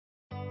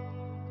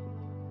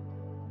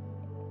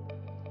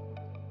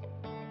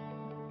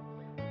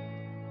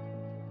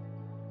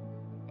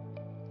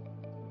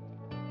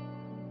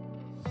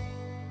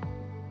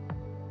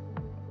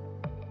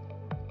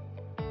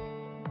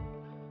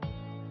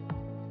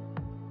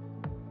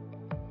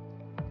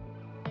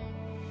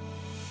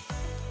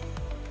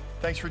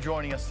Thanks for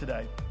joining us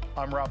today.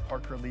 I'm Rob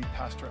Parker, lead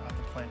pastor at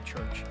the Plant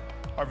Church.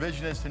 Our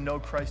vision is to know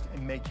Christ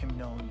and make him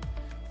known.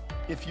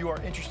 If you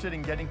are interested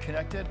in getting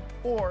connected,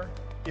 or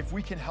if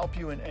we can help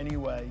you in any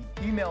way,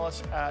 email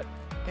us at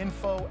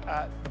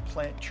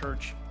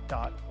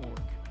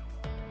info@theplantchurch.org.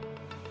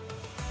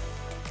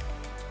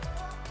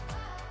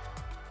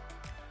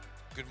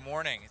 Good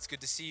morning. It's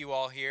good to see you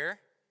all here.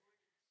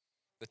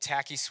 The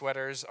tacky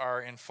sweaters are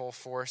in full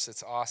force.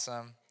 It's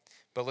awesome.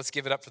 But let's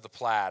give it up for the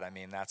plaid. I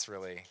mean, that's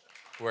really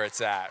where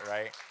it's at,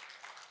 right?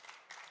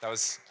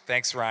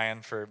 Thanks,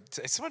 Ryan,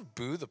 did someone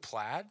boo the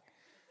plaid?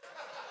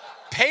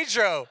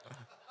 Pedro.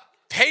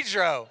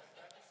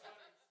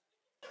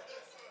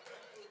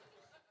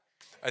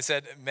 I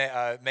said,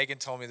 Megan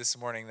told me this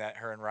morning that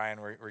her and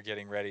Ryan were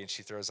getting ready, and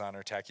she throws on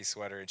her tacky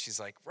sweater, and she's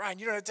like, Ryan,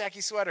 you don't have a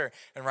tacky sweater.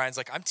 And Ryan's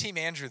like, I'm Team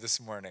Andrew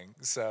this morning,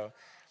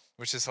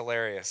 which is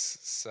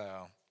hilarious.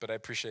 But I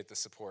appreciate the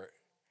support,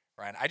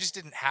 Ryan. I just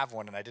didn't have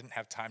one, and I didn't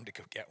have time to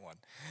go get one.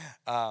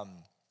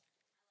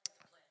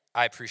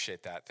 I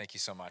appreciate that. Thank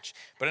you so much.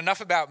 But enough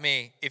about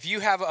me. If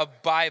you have a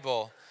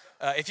Bible,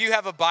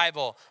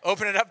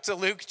 open it up to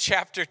Luke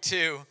chapter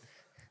 2.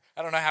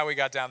 I don't know how we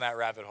got down that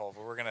rabbit hole,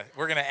 but we're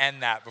gonna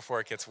end that before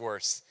it gets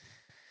worse.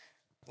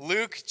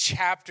 Luke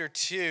chapter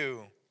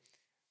 2.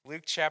 We're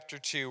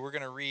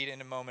going to read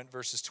in a moment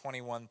verses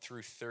 21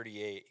 through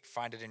 38.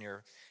 Find it in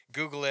your,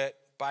 Google it,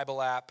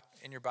 Bible app,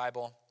 in your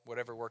Bible,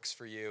 whatever works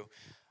for you.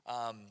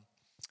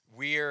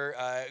 We're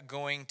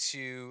going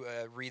to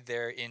read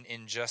there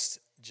in just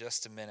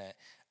a minute.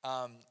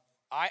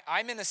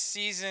 I'm in a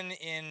season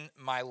in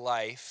my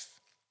life.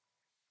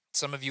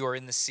 Some of you are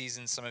in this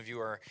season. Some of you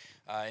are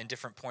in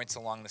different points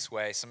along this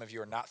way. Some of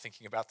you are not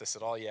thinking about this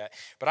at all yet.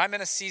 But I'm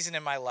in a season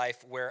in my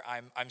life where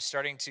I'm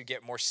starting to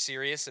get more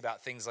serious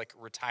about things like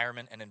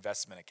retirement and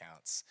investment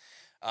accounts.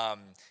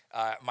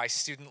 My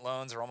student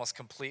loans are almost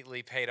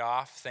completely paid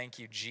off. Thank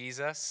you,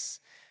 Jesus.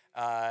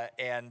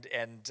 And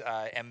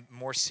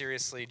more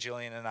seriously,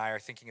 Jillian and I are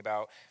thinking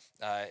about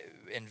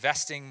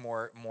investing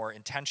more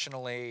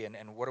intentionally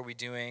and what are we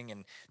doing,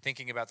 and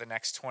thinking about the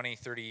next 20,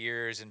 30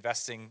 years,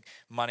 investing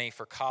money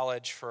for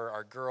college for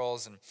our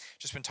girls, and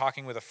just been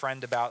talking with a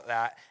friend about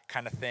that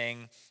kind of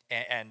thing,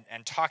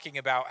 and talking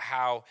about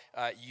how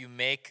you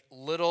make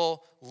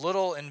little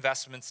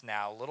investments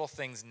now, little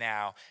things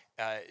now,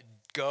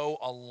 go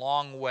a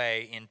long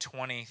way in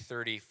 20,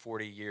 30,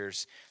 40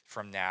 years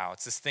from now.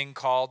 It's this thing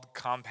called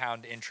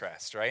compound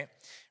interest, right?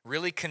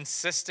 Really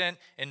consistent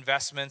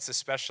investments,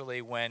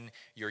 especially when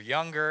you're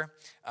younger,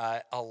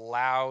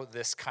 allow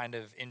this kind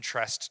of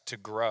interest to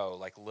grow,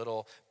 like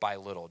little by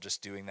little,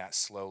 just doing that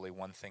slowly,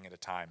 one thing at a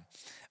time.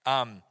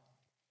 And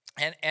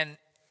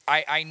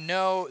I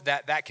know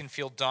that can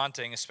feel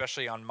daunting,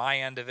 especially on my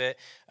end of it.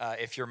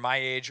 If you're my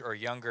age or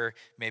younger,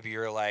 maybe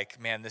you're like,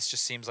 man, this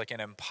just seems like an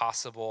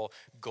impossible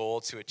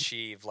goal to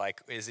achieve. Like,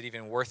 is it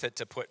even worth it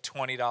to put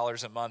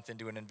 $20 a month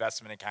into an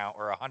investment account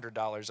or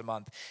 $100 a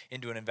month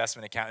into an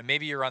investment account? And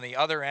maybe you're on the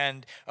other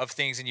end of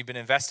things and you've been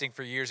investing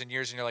for years and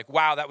years, and you're like,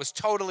 wow, that was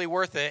totally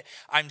worth it.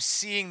 I'm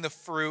seeing the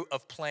fruit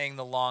of playing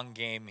the long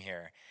game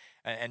here.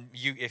 And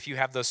if you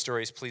have those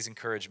stories, please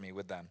encourage me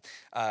with them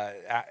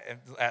at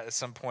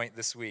some point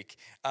this week.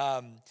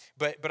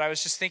 But I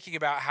was just thinking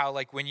about how,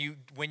 like, when you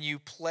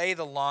play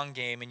the long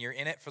game and you're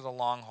in it for the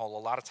long haul,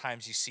 a lot of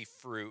times you see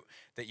fruit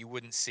that you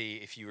wouldn't see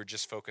if you were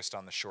just focused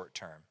on the short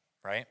term,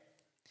 right?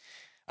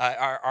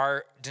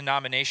 Our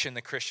denomination,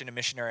 the Christian and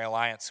Missionary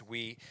Alliance,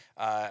 we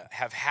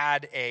have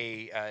had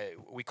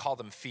we call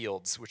them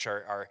fields, which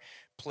are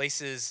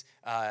places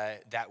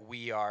that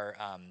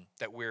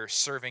we're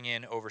serving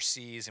in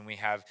overseas, and we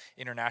have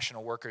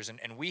international workers,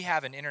 and we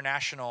have an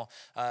international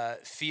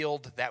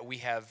field that we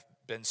have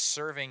been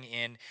serving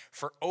in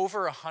for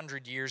over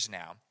 100 years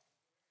now.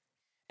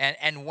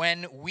 And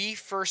when we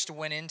first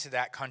went into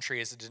that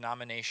country as a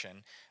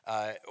denomination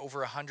over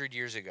 100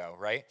 years ago,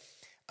 right?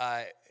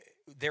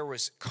 There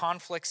was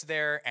conflicts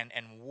there and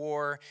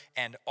war,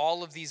 and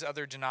all of these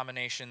other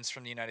denominations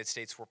from the United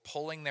States were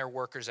pulling their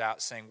workers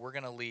out, saying, we're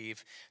going to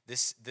leave.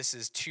 This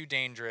is too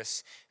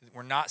dangerous.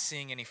 We're not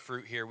seeing any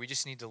fruit here. We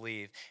just need to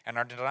leave. And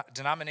our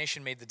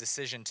denomination made the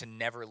decision to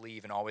never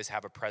leave and always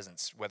have a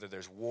presence, whether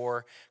there's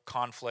war,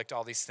 conflict,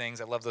 all these things.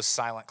 I love those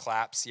silent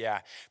claps, yeah.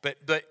 But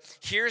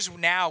here's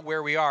now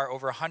where we are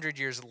over 100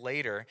 years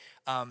later.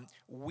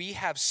 We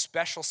have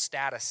special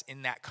status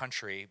in that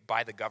country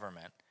by the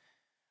government,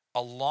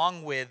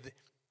 along with,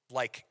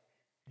 like,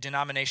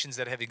 denominations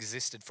that have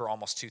existed for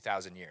almost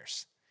 2,000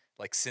 years.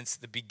 Like, since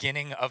the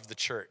beginning of the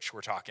church,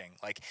 we're talking.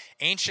 Like,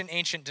 ancient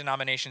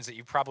denominations that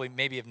you probably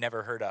maybe have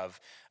never heard of.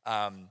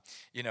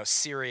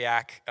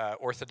 Syriac,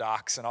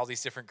 Orthodox, and all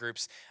these different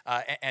groups.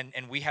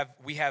 And we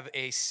have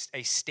a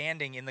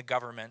standing in the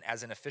government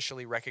as an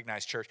officially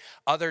recognized church.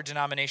 Other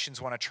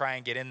denominations want to try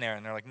and get in there,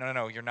 and they're like,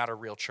 no, you're not a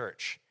real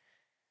church.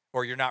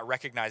 Or you're not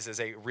recognized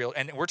as a real,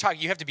 and we're talking,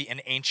 you have to be an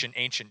ancient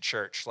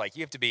church. Like,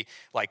 you have to be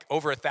like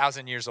over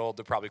 1,000 years old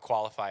to probably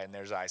qualify in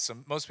their eyes. So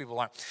most people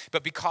aren't.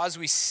 But because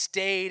we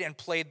stayed and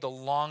played the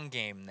long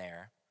game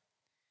there,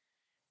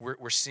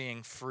 we're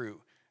seeing fruit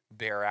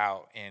bear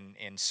out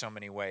in so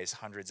many ways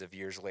hundreds of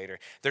years later.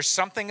 There's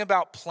something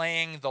about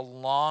playing the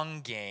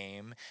long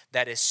game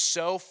that is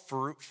so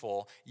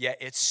fruitful, yet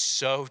it's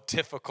so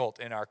difficult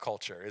in our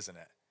culture, isn't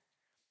it?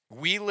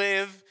 We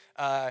live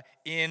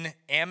in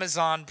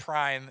Amazon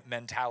Prime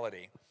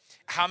mentality.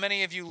 How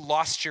many of you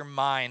lost your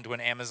mind when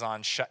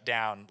Amazon shut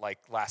down like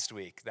last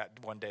week, that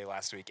one day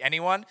last week?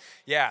 Anyone?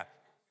 Yeah.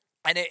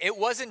 And it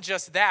wasn't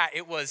just that.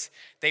 It was,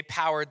 they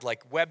powered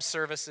like web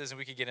services, and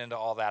we could get into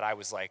all that. I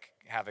was like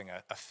having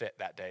a fit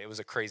that day. It was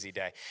a crazy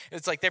day.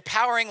 It's like they're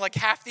powering like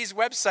half these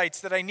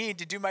websites that I need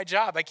to do my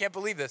job. I can't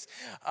believe this.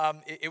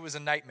 It was a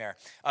nightmare.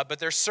 But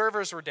their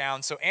servers were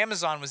down, so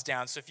Amazon was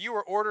down. So if you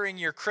were ordering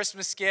your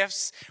Christmas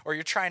gifts, or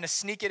you're trying to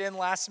sneak it in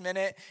last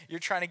minute, you're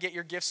trying to get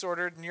your gifts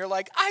ordered, and you're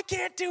like, I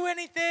can't do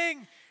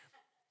anything.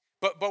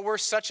 But we're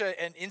such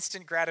an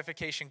instant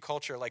gratification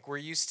culture. Like we're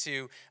used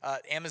to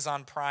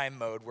Amazon Prime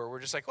mode where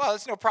we're just like, well,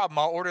 it's no problem.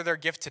 I'll order their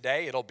gift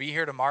today. It'll be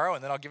here tomorrow,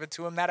 and then I'll give it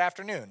to them that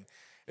afternoon.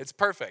 It's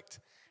perfect,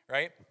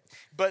 right?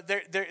 But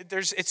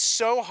it's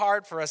so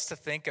hard for us to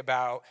think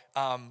about,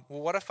 well,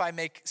 what if I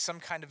make some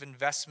kind of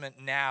investment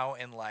now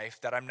in life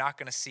that I'm not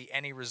going to see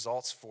any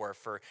results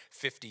for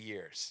 50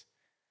 years,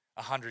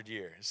 100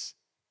 years?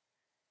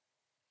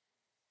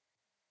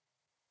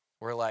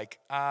 We're like,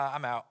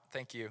 I'm out.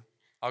 Thank you.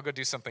 I'll go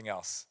do something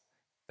else.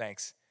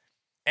 Thanks.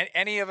 And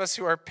any of us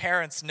who are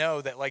parents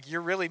know that like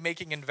you're really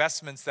making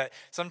investments that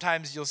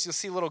sometimes you'll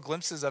see little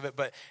glimpses of it,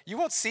 but you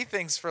won't see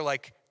things for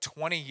like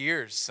 20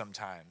 years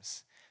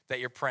sometimes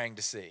that you're praying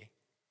to see.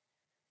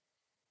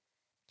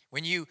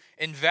 When you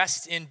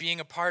invest in being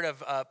a part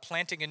of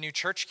planting a new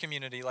church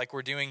community like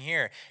we're doing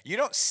here, you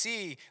don't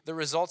see the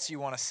results you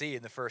want to see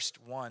in the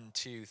first 1,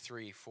 2,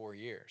 3, 4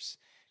 years.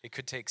 It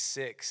could take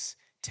 6,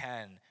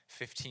 10,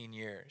 15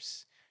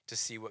 years to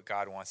see what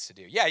God wants to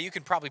do. Yeah, you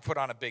can probably put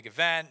on a big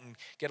event and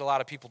get a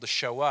lot of people to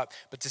show up,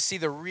 but to see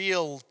the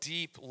real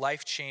deep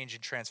life change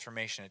and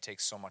transformation, it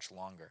takes so much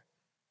longer.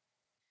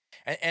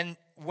 And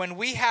when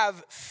we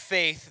have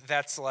faith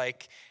that's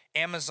like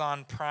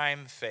Amazon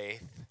Prime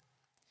faith,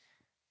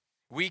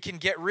 we can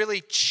get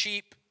really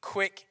cheap,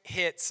 quick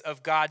hits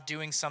of God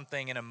doing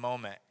something in a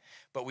moment,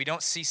 but we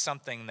don't see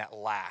something that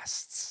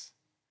lasts.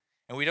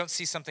 And we don't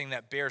see something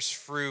that bears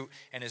fruit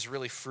and is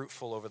really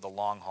fruitful over the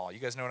long haul. You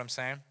guys know what I'm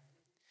saying?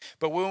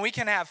 But when we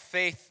can have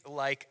faith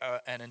like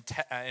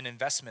an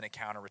investment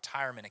account, a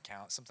retirement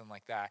account, something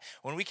like that,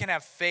 when we can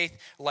have faith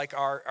like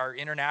our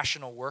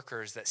international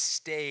workers that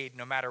stayed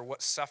no matter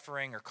what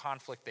suffering or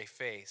conflict they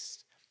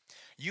faced,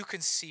 you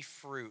can see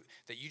fruit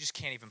that you just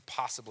can't even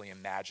possibly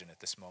imagine at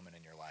this moment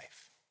in your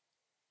life.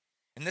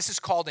 And this is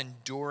called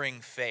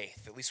enduring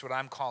faith, at least what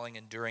I'm calling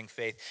enduring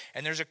faith.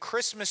 And there's a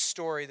Christmas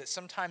story that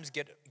sometimes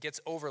gets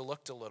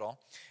overlooked a little.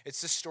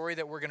 It's the story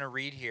that we're going to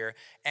read here.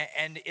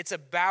 And it's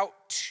about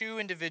two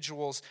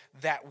individuals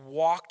that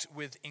walked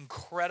with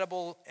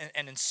incredible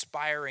and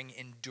inspiring,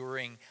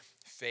 enduring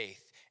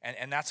faith.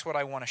 And that's what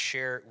I want to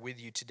share with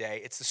you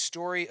today. It's the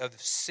story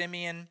of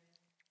Simeon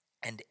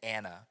and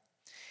Anna.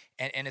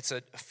 And it's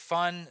a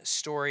fun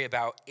story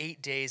about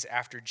 8 days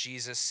after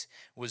Jesus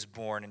was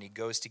born and he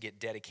goes to get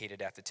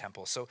dedicated at the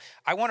temple. So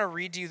I want to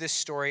read you this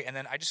story, and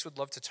then I just would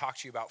love to talk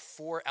to you about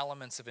 4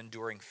 elements of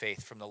enduring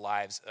faith from the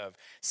lives of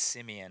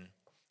Simeon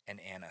and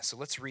Anna. So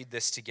let's read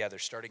this together,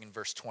 starting in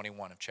verse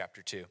 21 of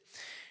chapter 2.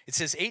 It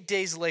says, 8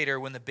 days later,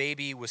 when the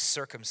baby was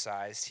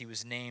circumcised, he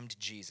was named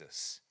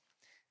Jesus,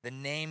 the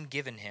name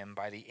given him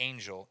by the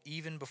angel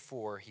even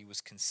before he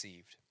was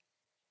conceived.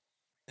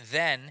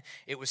 Then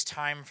it was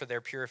time for their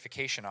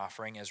purification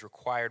offering as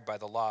required by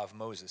the law of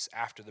Moses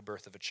after the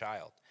birth of a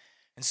child.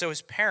 And so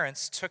his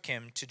parents took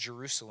him to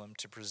Jerusalem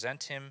to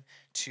present him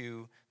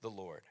to the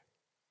Lord.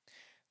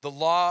 The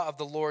law of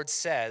the Lord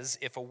says,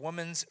 if a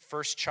woman's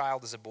first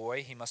child is a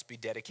boy, he must be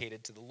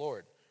dedicated to the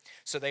Lord.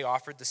 So they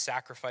offered the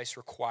sacrifice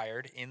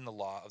required in the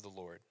law of the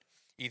Lord,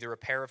 either a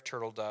pair of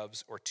turtle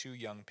doves or 2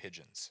 young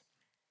pigeons.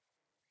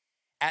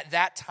 At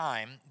that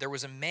time, there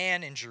was a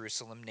man in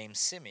Jerusalem named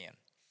Simeon.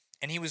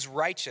 And he was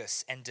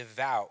righteous and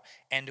devout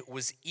and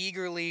was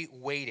eagerly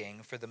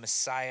waiting for the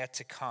Messiah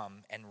to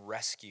come and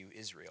rescue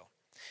Israel.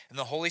 And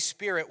the Holy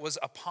Spirit was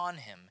upon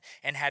him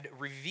and had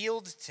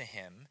revealed to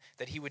him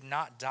that he would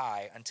not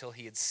die until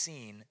he had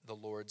seen the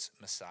Lord's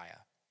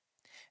Messiah.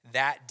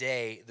 That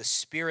day, the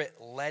Spirit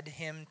led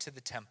him to the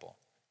temple.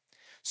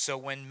 So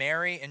when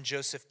Mary and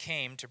Joseph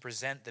came to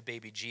present the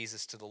baby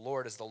Jesus to the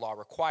Lord as the law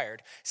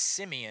required,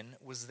 Simeon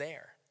was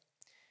there.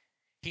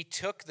 He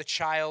took the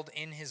child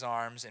in his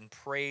arms and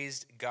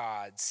praised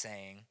God,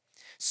 saying,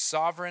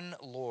 Sovereign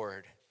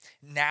Lord,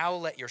 now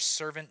let your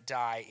servant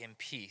die in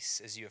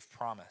peace as you have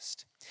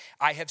promised.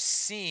 I have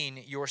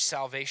seen your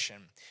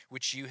salvation,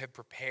 which you have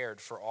prepared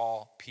for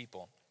all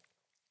people.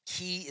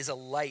 He is a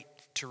light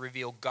to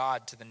reveal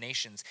God to the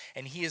nations,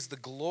 and he is the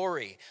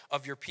glory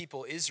of your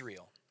people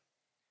Israel.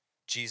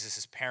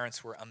 Jesus'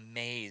 parents were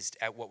amazed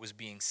at what was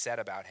being said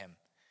about him.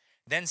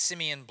 Then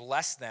Simeon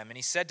blessed them, and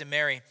he said to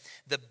Mary,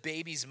 the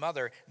baby's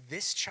mother,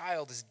 this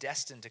child is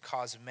destined to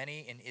cause many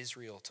in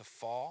Israel to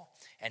fall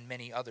and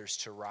many others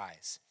to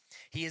rise.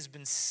 He has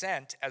been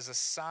sent as a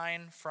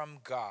sign from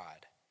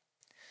God,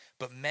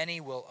 but many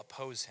will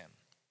oppose him.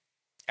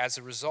 As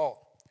a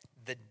result,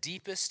 the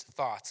deepest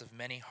thoughts of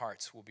many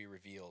hearts will be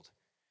revealed,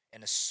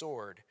 and a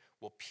sword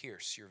will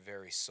pierce your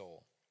very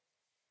soul."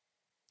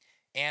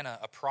 Anna,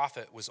 a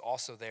prophet, was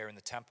also there in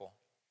the temple.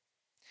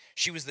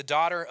 She was the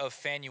daughter of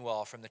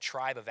Phanuel from the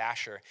tribe of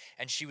Asher,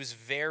 and she was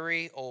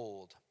very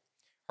old.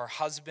 Her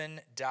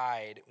husband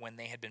died when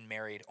they had been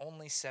married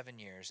only 7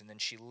 years, and then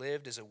she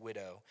lived as a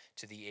widow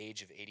to the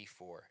age of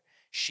 84.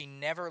 She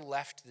never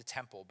left the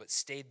temple, but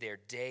stayed there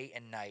day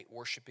and night,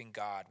 worshiping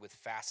God with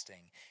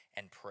fasting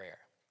and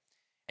prayer.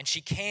 And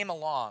she came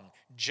along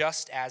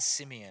just as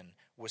Simeon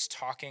was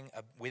talking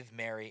with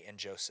Mary and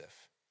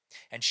Joseph,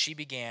 and she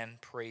began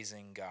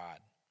praising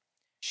God.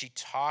 She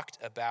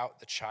talked about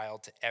the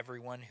child to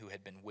everyone who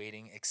had been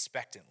waiting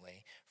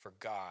expectantly for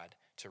God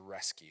to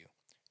rescue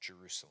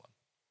Jerusalem.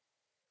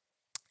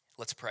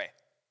 Let's pray.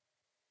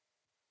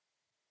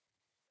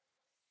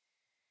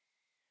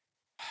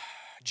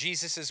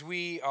 Jesus, as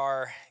we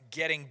are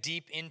getting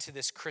deep into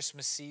this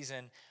Christmas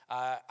season,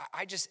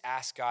 I just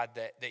ask, God,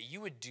 that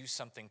you would do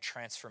something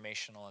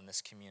transformational in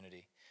this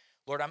community.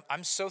 Lord,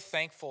 I'm so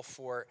thankful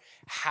for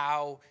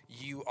how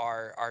you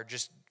are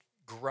just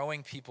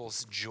growing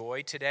people's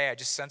joy today. I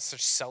just sense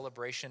such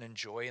celebration and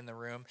joy in the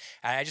room.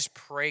 And I just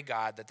pray,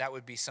 God, that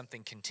would be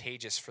something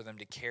contagious for them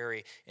to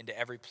carry into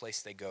every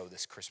place they go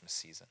this Christmas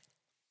season.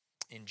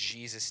 In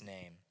Jesus'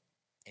 name,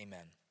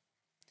 amen.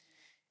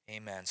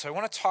 Amen. So I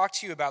want to talk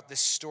to you about this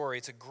story.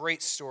 It's a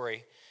great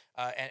story.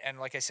 And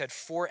like I said,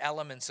 4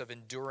 elements of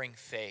enduring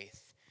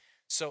faith.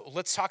 So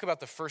let's talk about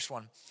the first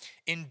one.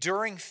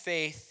 Enduring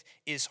faith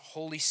is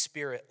Holy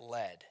Spirit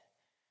led.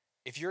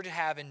 If you're to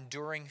have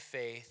enduring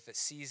faith that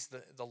sees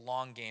the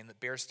long game,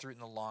 that bears fruit in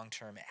the long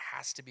term, it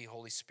has to be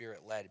Holy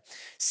Spirit led.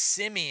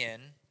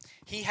 Simeon,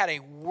 he had a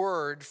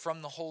word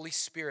from the Holy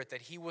Spirit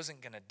that he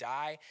wasn't going to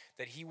die,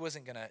 that he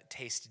wasn't going to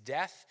taste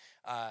death,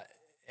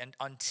 and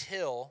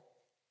until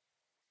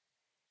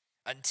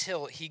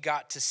he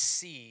got to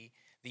see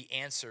the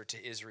answer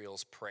to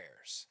Israel's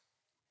prayers.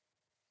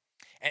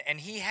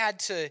 And he had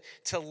to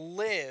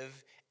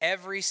live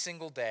every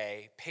single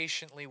day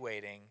patiently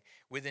waiting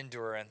with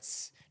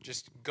endurance,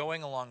 just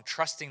going along,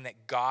 trusting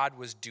that God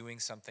was doing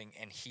something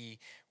and he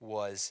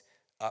was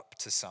up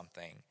to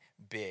something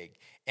big.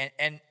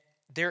 And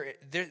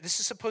this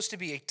is supposed to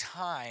be a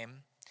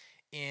time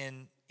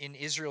in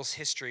Israel's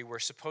history where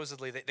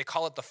supposedly they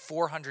call it the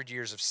 400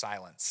 years of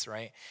silence,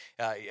 right?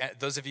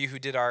 Those of you who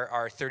did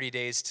our 30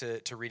 days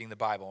to reading the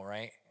Bible,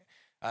 right?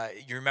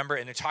 You remember,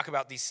 and they talk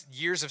about these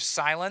years of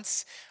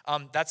silence.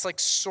 That's like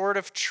sort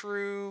of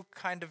true,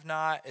 kind of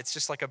not. It's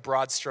just like a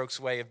broad strokes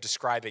way of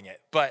describing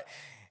it. But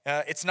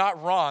it's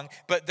not wrong.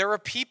 But there are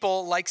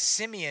people like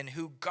Simeon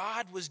who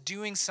God was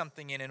doing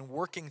something in and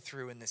working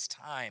through in this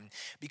time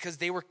because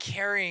they were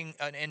carrying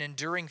an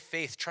enduring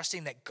faith,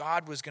 trusting that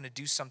God was going to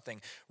do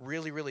something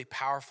really, really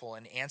powerful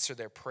and answer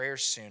their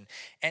prayers soon.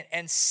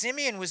 And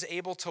Simeon was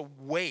able to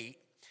wait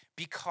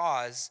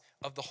because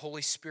of the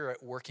Holy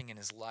Spirit working in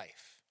his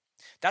life.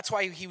 That's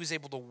why he was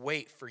able to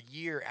wait for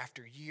year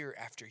after year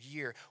after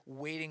year,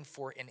 waiting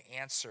for an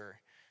answer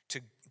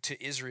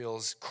to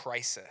Israel's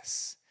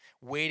crisis,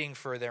 waiting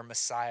for their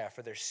Messiah,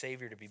 for their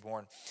Savior to be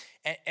born.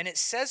 And it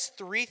says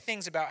 3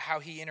 things about how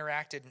he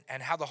interacted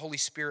and how the Holy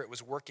Spirit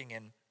was working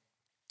in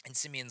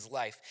Simeon's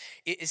life.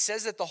 It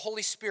says that the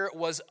Holy Spirit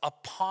was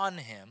upon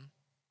him.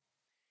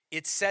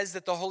 It says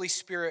that the Holy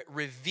Spirit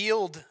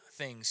revealed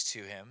things to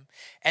him.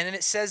 And then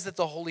it says that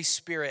the Holy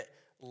Spirit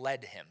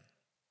led him.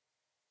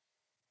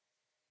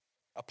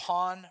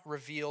 Upon,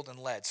 revealed, and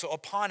led. So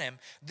upon him,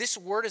 this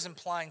word is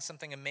implying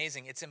something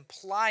amazing. It's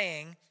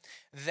implying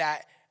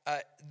that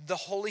the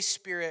Holy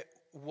Spirit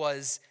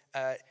was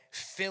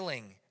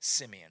filling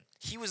Simeon.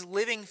 He was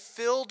living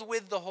filled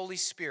with the Holy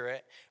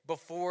Spirit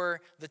before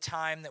the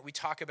time that we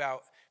talk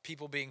about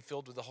people being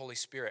filled with the Holy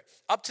Spirit.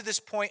 Up to this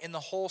point in the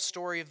whole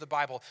story of the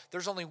Bible,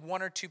 there's only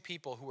 1 or 2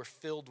 people who were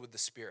filled with the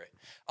Spirit.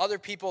 Other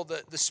people,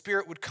 the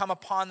Spirit would come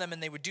upon them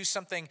and they would do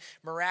something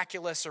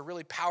miraculous or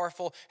really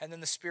powerful, and then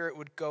the Spirit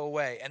would go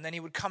away. And then he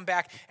would come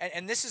back.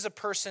 And this is a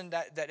person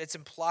that it's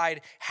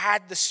implied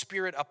had the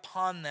Spirit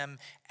upon them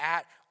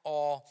at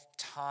all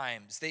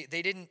times. They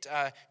didn't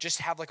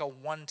just have like a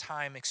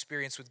one-time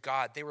experience with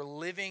God. They were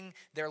living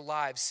their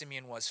lives,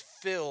 Simeon was,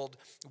 filled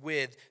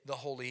with the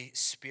Holy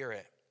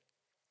Spirit.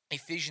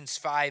 Ephesians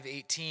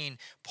 5:18,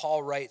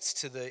 Paul writes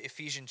to the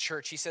Ephesian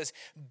church, he says,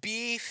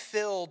 be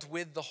filled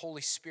with the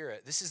Holy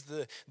Spirit. This is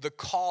the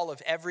call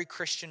of every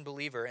Christian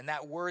believer. And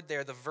that word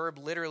there, the verb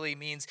literally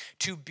means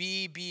to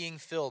be being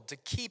filled, to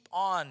keep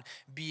on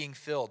being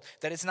filled.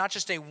 That it's not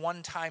just a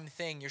one-time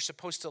thing. You're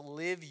supposed to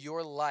live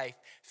your life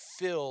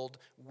filled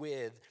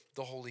with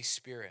the Holy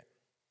Spirit.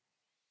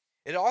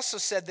 It also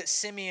said that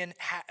Simeon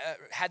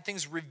had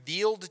things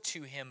revealed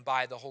to him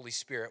by the Holy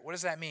Spirit. What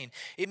does that mean?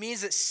 It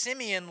means that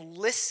Simeon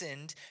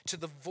listened to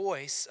the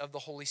voice of the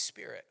Holy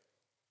Spirit.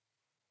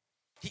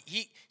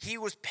 He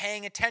was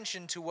paying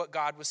attention to what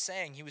God was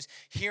saying. He was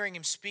hearing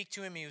him speak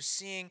to him. He was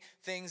seeing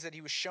things that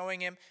he was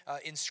showing him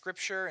in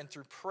Scripture and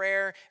through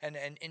prayer and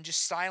in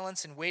just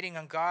silence and waiting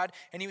on God.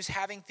 And he was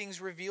having things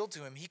revealed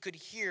to him. He could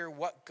hear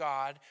what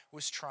God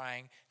was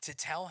trying to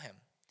tell him.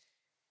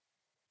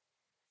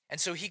 And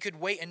so he could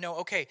wait and know,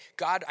 okay,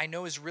 God, I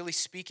know is really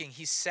speaking.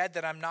 He said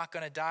that I'm not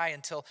going to die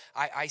until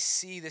I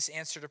see this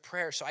answer to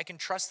prayer. So I can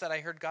trust that I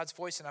heard God's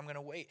voice and I'm going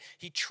to wait.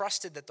 He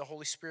trusted that the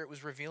Holy Spirit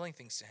was revealing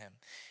things to him.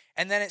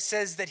 And then it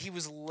says that he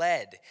was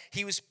led.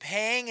 He was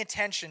paying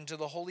attention to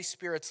the Holy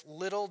Spirit's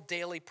little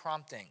daily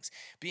promptings,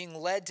 being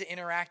led to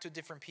interact with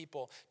different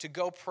people, to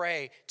go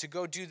pray, to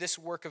go do this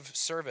work of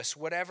service,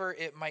 whatever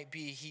it might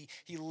be.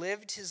 He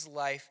lived his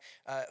life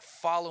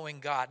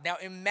following God. Now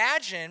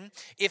imagine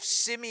if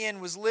Simeon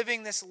was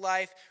living this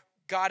life.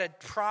 God had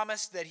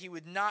promised that he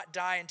would not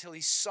die until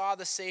he saw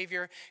the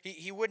Savior.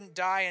 He wouldn't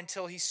die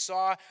until he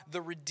saw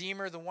the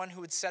Redeemer, the one who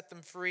would set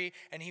them free.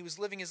 And he was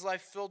living his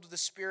life filled with the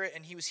Spirit,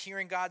 and he was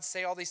hearing God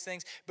say all these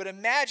things. But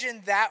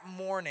imagine that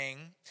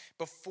morning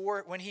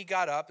when he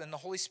got up and the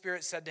Holy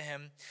Spirit said to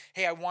him,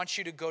 hey, I want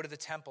you to go to the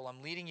temple.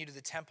 I'm leading you to the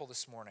temple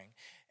this morning.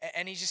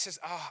 And he just says,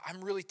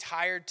 I'm really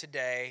tired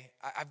today.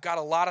 I've got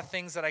a lot of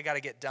things that I got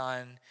to get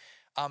done.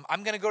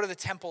 I'm going to go to the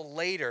temple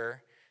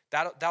later.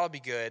 That'll be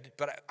good,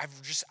 but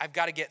I've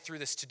got to get through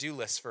this to-do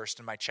list first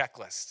in my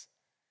checklist.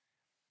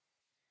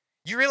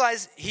 You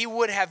realize he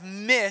would have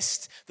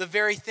missed the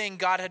very thing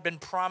God had been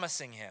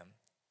promising him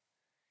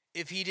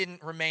if he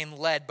didn't remain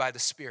led by the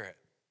Spirit.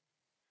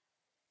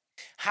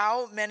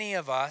 How many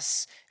of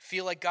us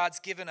feel like God's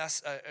given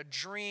us a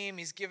dream?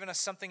 He's given us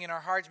something in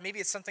our hearts. Maybe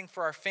it's something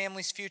for our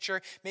family's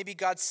future. Maybe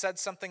God said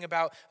something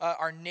about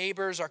our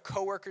neighbors, our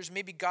coworkers.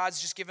 Maybe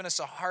God's just given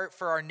us a heart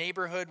for our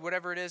neighborhood,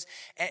 whatever it is.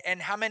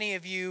 And how many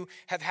of you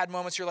have had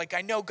moments where you're like,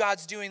 I know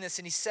God's doing this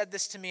and he said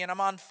this to me and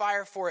I'm on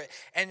fire for it.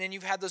 And then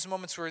you've had those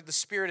moments where the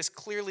Spirit has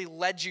clearly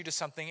led you to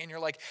something and you're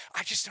like,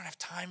 I just don't have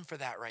time for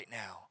that right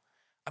now.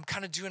 I'm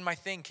kind of doing my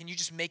thing. Can you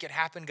just make it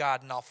happen,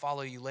 God, and I'll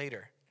follow you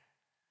later?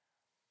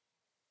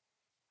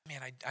 Man,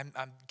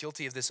 I'm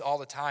guilty of this all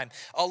the time.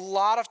 A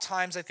lot of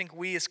times I think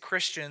we as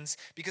Christians,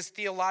 because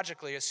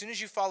theologically, as soon as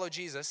you follow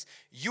Jesus,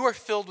 you are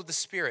filled with the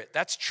Spirit.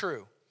 That's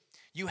true.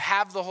 You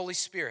have the Holy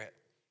Spirit,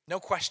 no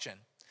question.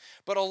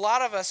 But a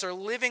lot of us are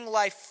living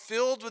life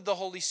filled with the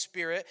Holy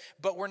Spirit,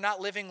 but we're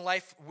not living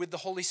life with the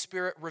Holy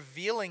Spirit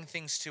revealing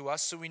things to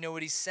us so we know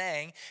what he's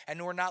saying,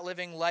 and we're not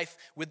living life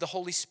with the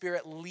Holy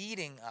Spirit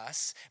leading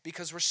us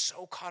because we're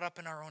so caught up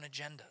in our own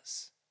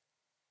agendas.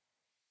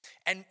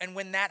 And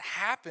when that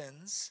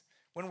happens,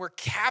 when we're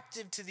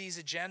captive to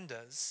these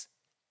agendas,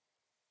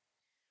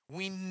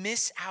 we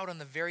miss out on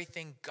the very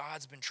thing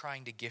God's been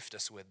trying to gift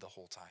us with the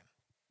whole time.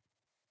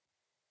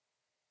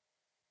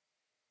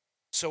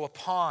 So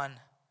upon,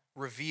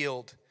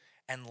 revealed,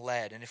 and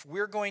led. And if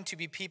we're going to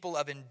be people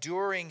of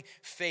enduring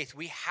faith,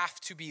 we have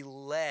to be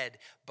led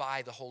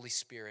by the Holy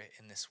Spirit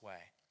in this way.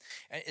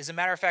 As a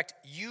matter of fact,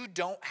 you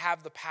don't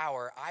have the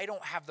power. I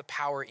don't have the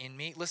power in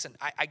me. Listen,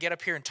 I get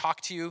up here and talk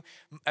to you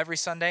every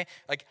Sunday.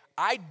 Like,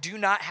 I do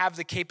not have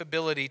the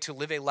capability to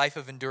live a life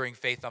of enduring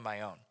faith on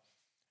my own.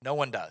 No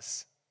one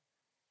does.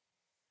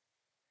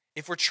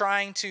 If we're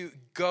trying to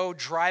go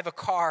drive a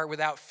car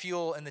without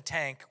fuel in the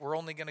tank, we're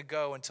only going to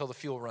go until the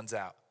fuel runs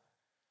out.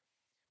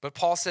 But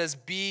Paul says,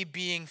 be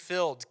being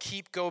filled,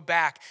 go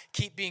back,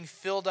 keep being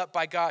filled up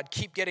by God,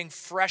 keep getting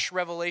fresh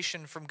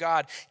revelation from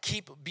God,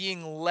 keep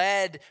being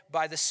led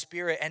by the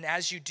Spirit. And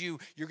as you do,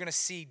 you're going to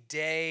see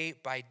day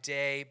by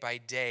day by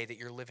day that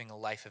you're living a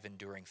life of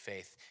enduring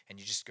faith. And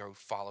you just go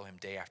follow him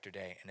day after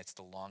day, and it's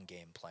the long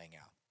game playing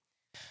out.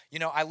 You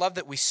know, I love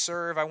that we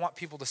serve. I want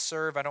people to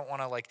serve. I don't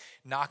want to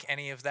knock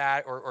any of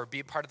that or be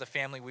a part of the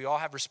family. We all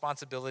have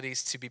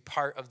responsibilities to be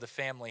part of the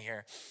family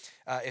here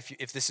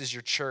if this is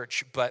your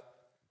church. But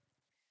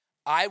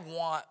I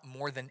want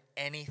more than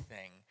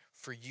anything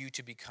for you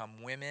to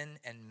become women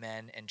and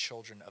men and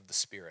children of the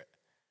Spirit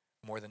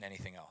more than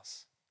anything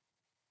else.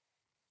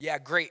 Yeah,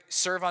 great.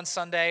 Serve on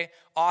Sunday.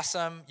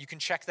 Awesome. You can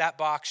check that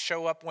box.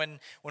 Show up when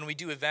we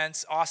do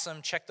events.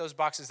 Awesome. Check those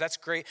boxes. That's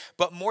great.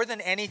 But more than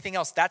anything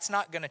else, that's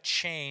not going to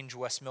change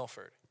West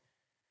Milford.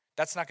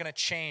 That's not going to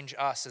change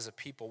us as a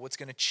people. What's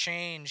going to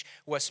change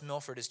West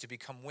Milford is to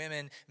become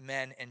women,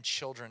 men, and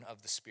children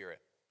of the Spirit.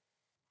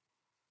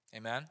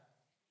 Amen?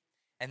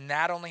 And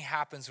that only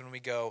happens when we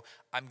go,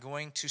 I'm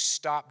going to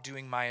stop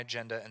doing my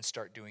agenda and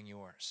start doing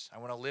yours. I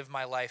want to live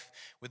my life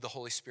with the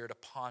Holy Spirit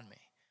upon me,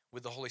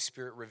 with the Holy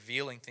Spirit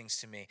revealing things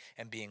to me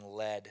and being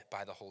led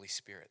by the Holy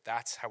Spirit.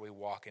 That's how we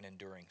walk in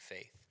enduring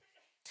faith.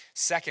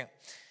 Second,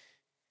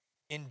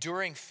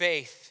 enduring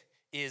faith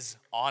is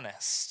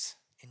honest.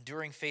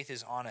 Enduring faith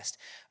is honest.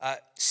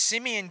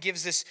 Simeon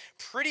gives this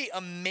pretty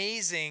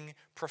amazing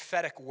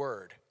prophetic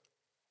word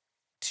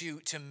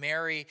to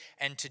Mary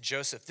and to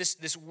Joseph.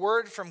 This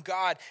word from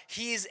God,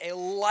 he's a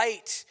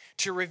light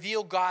to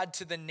reveal God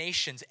to the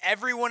nations.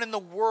 Everyone in the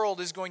world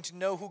is going to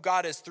know who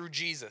God is through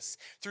Jesus,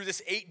 through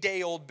this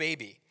 8-day-old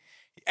baby.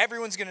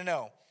 Everyone's going to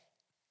know.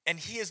 And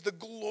he is the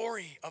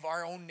glory of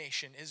our own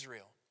nation,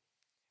 Israel.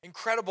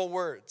 Incredible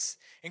words,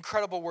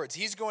 incredible words.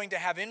 He's going to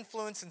have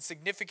influence and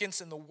significance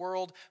in the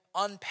world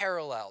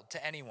unparalleled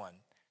to anyone.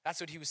 That's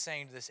what he was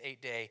saying to this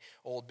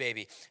 8-day-old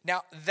baby.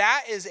 Now,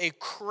 that is a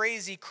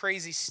crazy,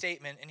 crazy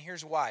statement, and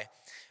here's why.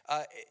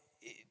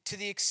 To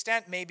the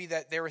extent maybe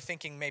that they were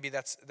thinking maybe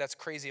that's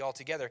crazy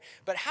altogether,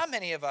 but how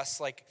many of us,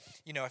 like,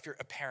 if you're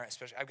a parent,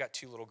 especially, I've got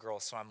 2 little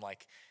girls, so I'm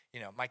like,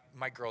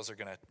 my girls are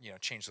gonna,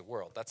 change the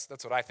world. That's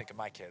what I think of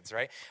my kids,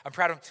 right? I'm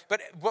proud of them.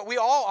 But what we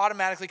all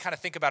automatically kind of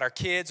think about our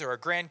kids or our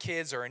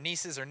grandkids or our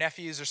nieces or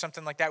nephews or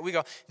something like that. We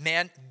go,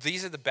 man,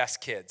 these are the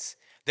best kids.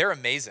 They're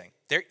amazing.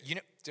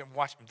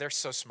 Watch them. They're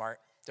so smart.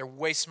 They're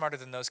way smarter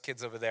than those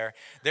kids over there.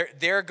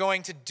 They're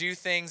going to do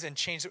things and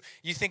change.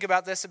 You think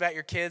about this about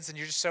your kids, and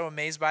you're just so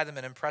amazed by them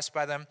and impressed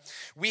by them.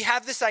 We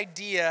have this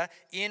idea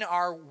in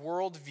our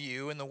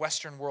worldview in the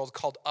Western world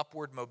called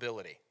upward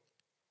mobility.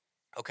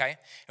 Okay?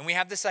 And we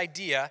have this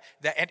idea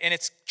that, and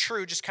it's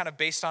true just kind of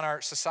based on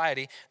our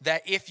society,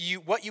 that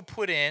what you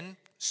put in,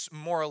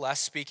 more or less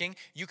speaking,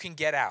 you can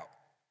get out.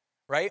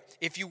 Right?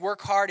 If you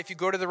work hard, if you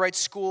go to the right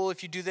school,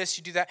 if you do this,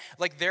 you do that,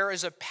 like there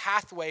is a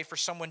pathway for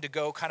someone to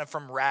go kind of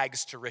from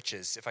rags to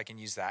riches, if I can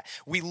use that.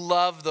 We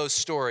love those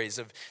stories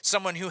of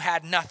someone who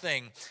had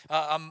nothing,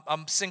 a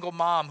single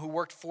mom who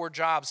worked 4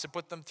 jobs to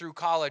put them through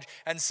college,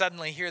 and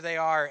suddenly here they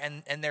are,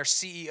 and they're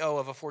CEO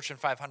of a Fortune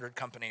 500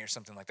 company or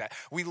something like that.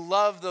 We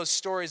love those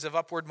stories of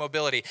upward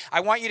mobility.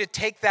 I want you to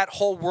take that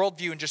whole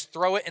worldview and just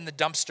throw it in the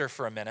dumpster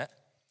for a minute,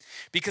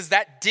 because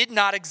that did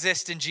not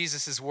exist in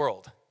Jesus'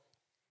 world.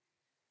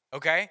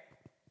 Okay?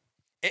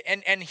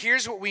 And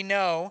here's what we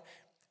know.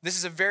 This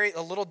is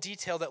a little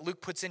detail that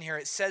Luke puts in here.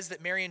 It says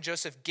that Mary and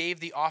Joseph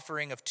gave the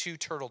offering of 2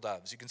 turtle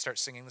doves. You can start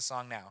singing the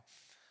song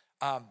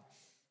now.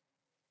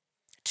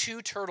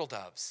 2 turtle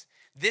doves.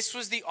 This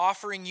was the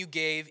offering you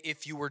gave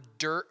if you were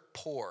dirt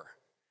poor,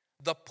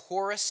 the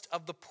poorest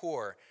of the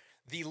poor,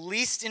 the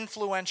least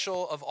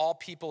influential of all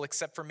people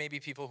except for maybe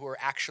people who are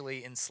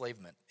actually in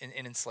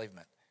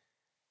enslavement.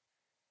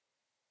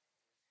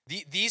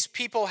 These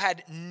people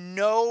had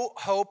no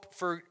hope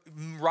for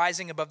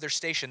rising above their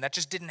station. That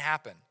just didn't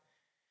happen.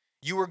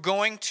 You were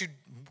going to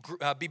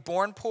be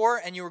born poor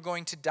and you were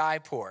going to die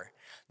poor.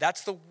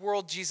 That's the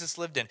world Jesus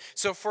lived in.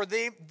 So for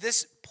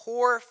this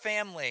poor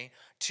family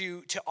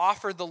to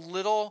offer the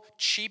little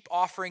cheap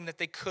offering that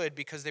they could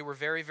because they were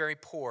very, very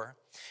poor,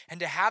 and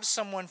to have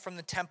someone from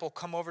the temple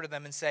come over to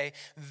them and say,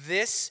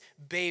 this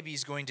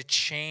baby's going to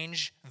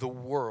change the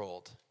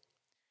world,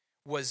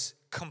 was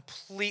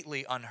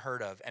completely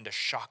unheard of and a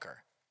shocker.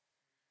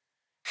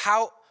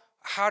 How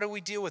do we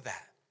deal with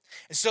that?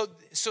 And so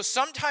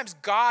sometimes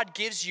God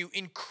gives you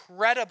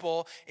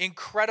incredible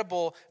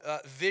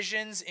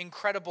visions,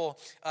 incredible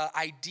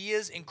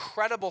ideas,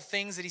 incredible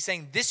things that he's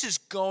saying, this is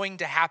going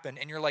to happen.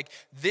 And you're like,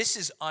 this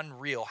is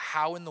unreal.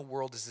 How in the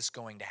world is this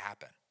going to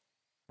happen?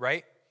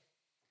 Right?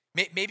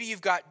 Maybe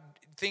you've got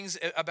things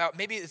about,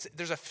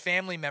 there's a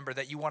family member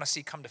that you want to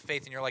see come to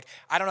faith, and you're like,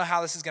 I don't know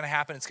how this is going to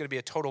happen. It's going to be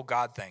a total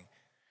God thing.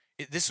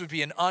 This would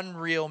be an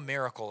unreal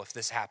miracle if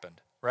this happened,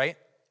 right?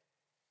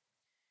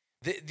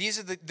 These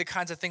are the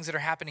kinds of things that are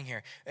happening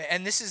here.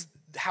 And this is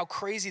how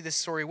crazy this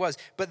story was.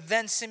 But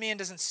then Simeon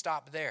doesn't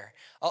stop there.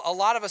 A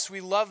lot of us,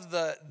 we love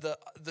the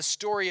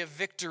story of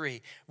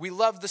victory. We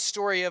love the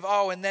story of,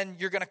 and then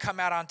you're going to come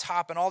out on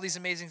top and all these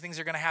amazing things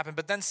are going to happen.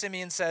 But then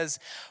Simeon says,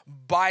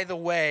 by the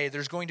way,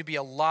 there's going to be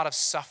a lot of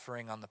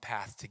suffering on the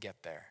path to get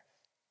there.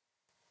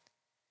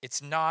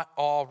 It's not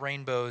all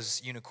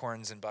rainbows,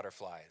 unicorns, and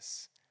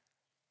butterflies.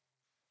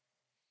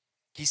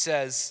 He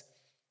says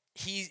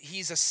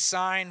he's a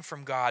sign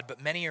from God, but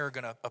many are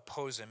going to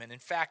oppose him. And in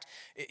fact,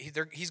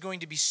 he's going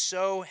to be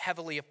so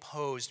heavily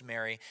opposed,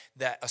 Mary,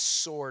 that a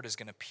sword is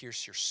going to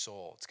pierce your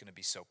soul. It's going to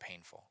be so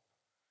painful.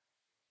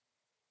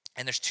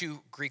 And there's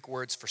 2 Greek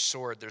words for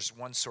sword. There's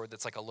one sword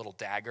that's like a little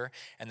dagger,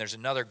 and there's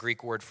another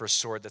Greek word for a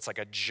sword that's like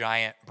a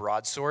giant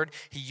broadsword.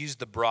 He used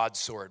the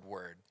broadsword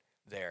word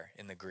there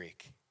in the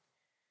Greek.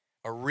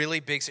 A really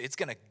big, it's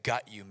going to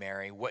gut you,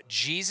 Mary.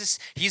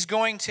 He's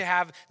going to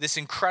have this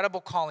incredible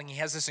calling. He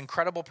has this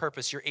incredible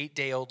purpose, your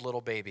 8-day-old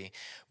little baby,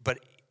 but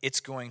it's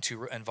going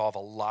to involve a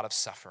lot of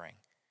suffering.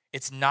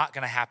 It's not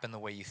going to happen the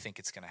way you think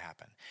it's going to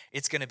happen.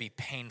 It's going to be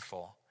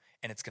painful,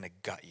 and it's going to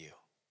gut you.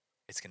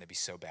 It's going to be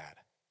so bad.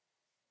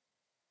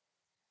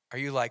 Are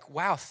you like,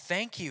 wow,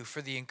 thank you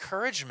for the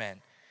encouragement.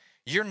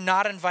 You're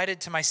not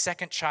invited to my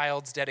second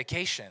child's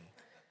dedication.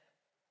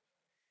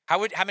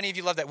 How many of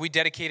you love that? We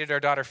dedicated our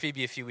daughter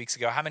Phoebe a few weeks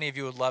ago. How many of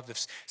you would love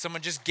if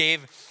someone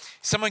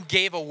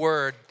gave a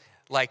word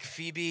like,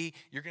 Phoebe,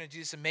 you're going to do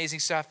this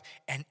amazing stuff,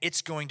 and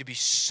it's going to be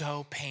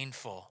so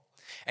painful,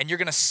 and you're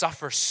going to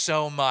suffer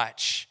so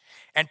much,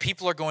 and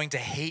people are going to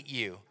hate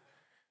you.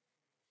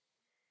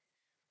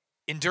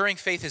 Enduring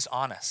faith is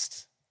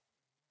honest.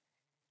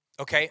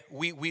 Okay?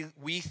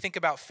 We think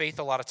about faith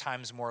a lot of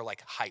times more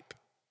like hype.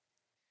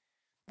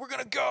 We're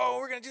going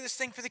to do this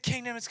thing for the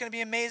kingdom. It's going to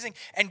be amazing.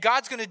 And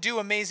God's going to do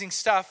amazing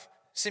stuff.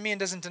 Simeon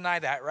doesn't deny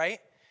that, right?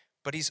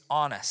 But he's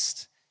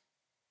honest.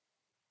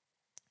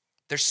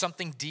 There's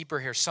something deeper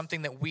here,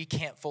 something that we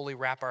can't fully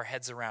wrap our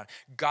heads around.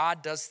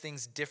 God does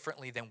things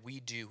differently than we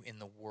do in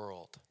the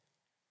world.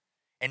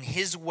 And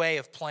his way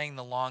of playing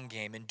the long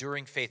game,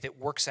 enduring faith, it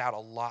works out a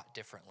lot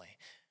differently.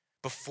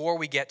 Before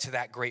we get to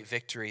that great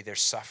victory,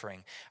 there's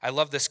suffering. I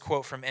love this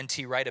quote from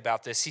N.T. Wright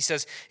about this. He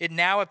says, "It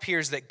now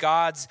appears that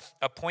God's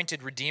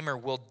appointed Redeemer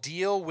will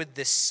deal with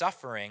this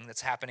suffering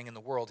that's happening in the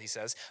world," he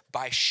says,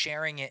 "by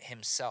sharing it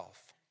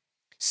himself.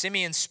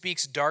 Simeon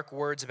speaks dark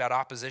words about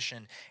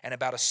opposition and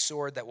about a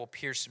sword that will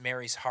pierce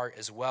Mary's heart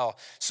as well.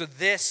 So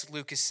this,"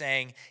 Luke is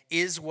saying,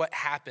 "is what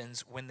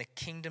happens when the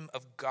kingdom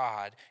of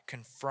God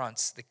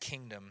confronts the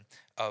kingdom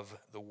of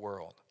the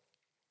world."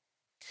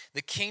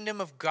 The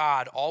kingdom of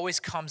God always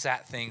comes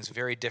at things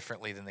very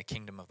differently than the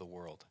kingdom of the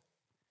world.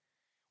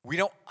 We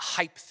don't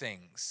hype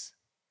things.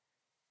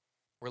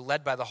 We're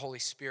led by the Holy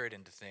Spirit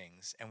into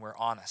things, and we're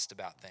honest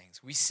about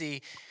things. We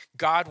see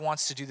God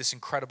wants to do this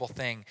incredible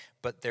thing,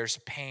 but there's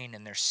pain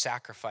and there's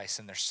sacrifice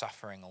and there's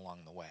suffering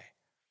along the way.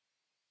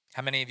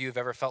 How many of you have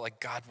ever felt like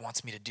God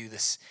wants me to do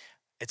this?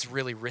 It's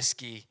really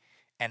risky,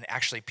 and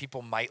actually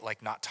people might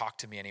not talk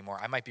to me anymore.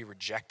 I might be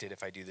rejected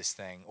if I do this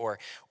thing. Or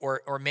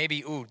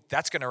maybe,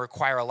 that's going to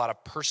require a lot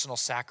of personal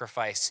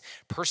sacrifice,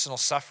 personal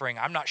suffering.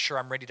 I'm not sure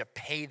I'm ready to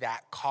pay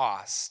that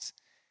cost.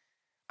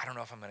 I don't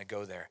know if I'm going to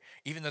go there.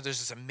 Even though there's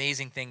this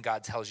amazing thing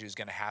God tells you is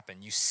going to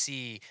happen, you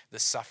see the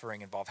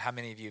suffering involved. How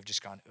many of you have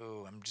just gone,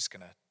 I'm just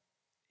going to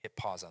hit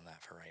pause on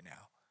that for right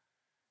now?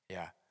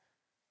 Yeah.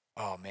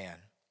 Oh, man.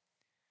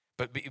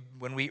 But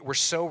when we're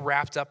so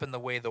wrapped up in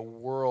the way the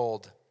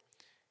world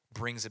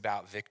brings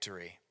about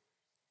victory,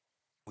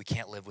 we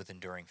can't live with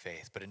enduring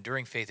faith. But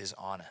enduring faith is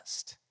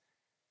honest.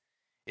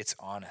 It's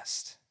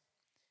honest.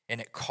 And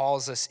it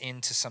calls us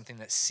into something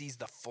that sees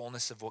the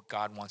fullness of what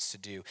God wants to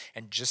do.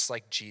 And just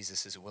like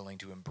Jesus is willing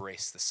to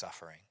embrace the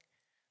suffering,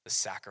 the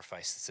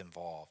sacrifice that's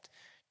involved,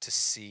 to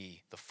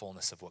see the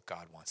fullness of what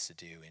God wants to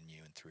do in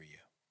you and through you.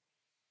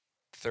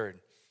 Third,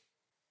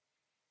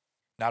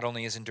 not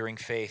only is enduring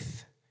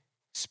faith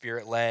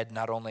Spirit-led,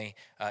 not only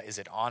is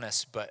it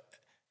honest, but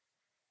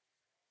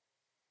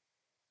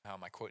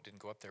my quote didn't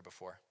go up there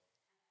before.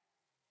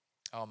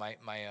 Oh, my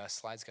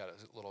slides got a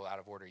little out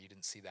of order. You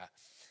didn't see that.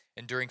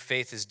 Enduring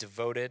faith is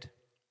devoted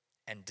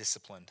and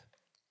disciplined.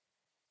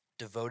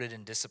 Devoted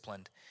and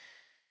disciplined.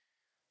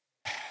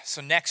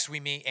 So next we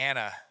meet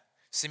Anna.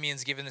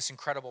 Simeon's given this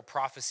incredible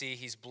prophecy.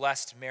 He's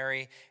blessed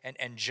Mary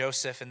and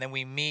Joseph. And then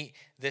we meet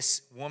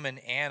this woman,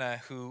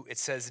 Anna, who it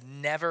says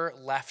never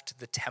left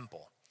the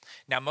temple.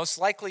 Now, most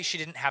likely she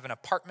didn't have an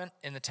apartment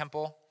in the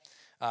temple.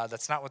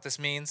 That's not what this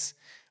means.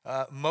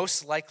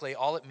 Most likely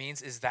all it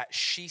means is that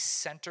she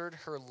centered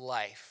her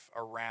life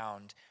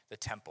around the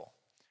temple,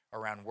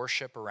 around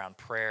worship, around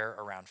prayer,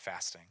 around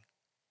fasting.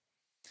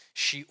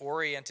 She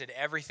oriented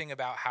everything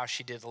about how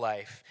she did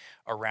life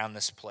around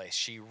this place.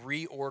 She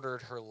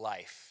reordered her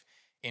life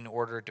in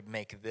order to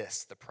make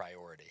this the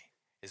priority,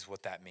 is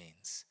what that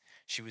means.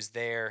 She was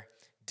there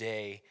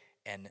day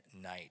and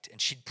night. And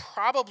she'd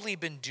probably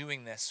been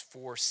doing this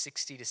for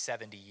 60 to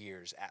 70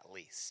 years at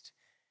least.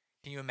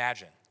 Can you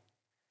imagine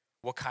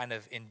what kind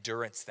of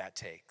endurance that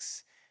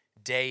takes?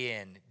 Day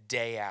in,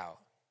 day out.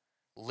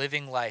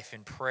 Living life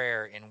in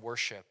prayer, in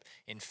worship,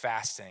 in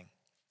fasting.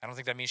 I don't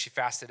think that means she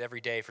fasted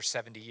every day for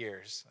 70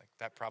 years.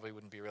 That probably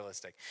wouldn't be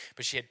realistic.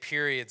 But she had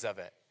periods of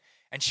it.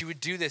 And she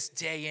would do this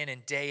day in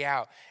and day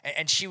out.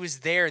 And she was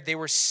there. They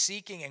were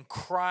seeking and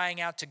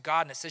crying out to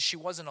God. And it says she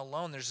wasn't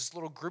alone. There's this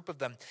little group of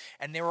them.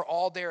 And they were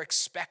all there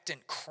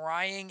expectant,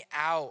 crying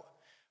out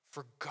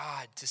for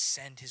God to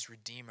send his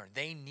Redeemer.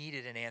 They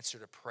needed an answer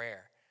to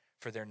prayer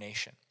for their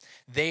nation.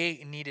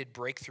 They needed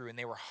breakthrough, and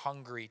they were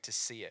hungry to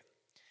see it.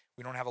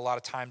 We don't have a lot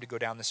of time to go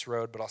down this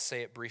road, but I'll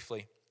say it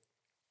briefly.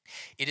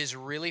 It is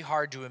really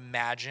hard to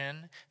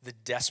imagine the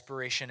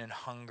desperation and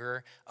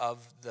hunger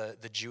of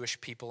the Jewish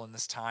people in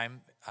this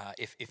time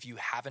if you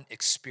haven't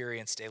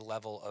experienced a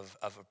level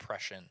of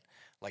oppression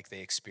like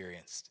they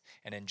experienced,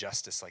 and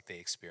injustice like they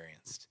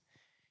experienced.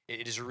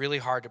 It is really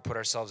hard to put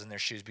ourselves in their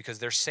shoes because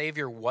their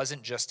Savior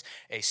wasn't just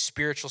a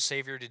spiritual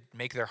Savior to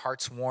make their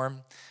hearts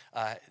warm.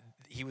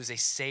 He was a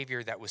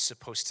Savior that was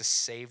supposed to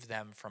save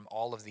them from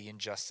all of the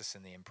injustice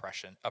and the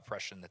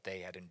oppression that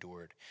they had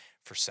endured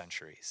for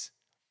centuries.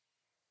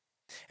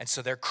 And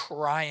so they're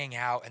crying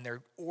out and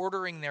they're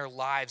ordering their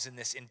lives in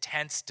this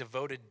intense,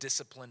 devoted,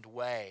 disciplined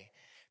way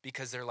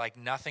because they're like,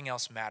 nothing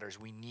else matters.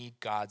 We need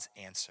God's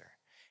answer.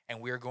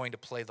 And we're going to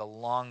play the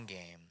long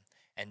game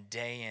and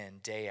day in,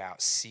 day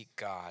out, seek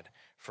God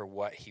for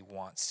what he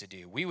wants to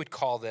do. We would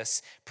call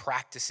this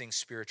practicing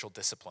spiritual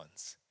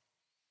disciplines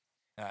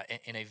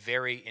in a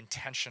very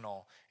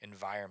intentional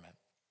environment.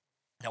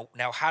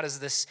 Now, how does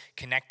this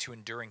connect to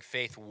enduring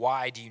faith?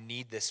 Why do you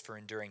need this for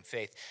enduring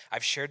faith?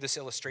 I've shared this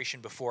illustration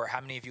before.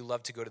 How many of you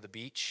love to go to the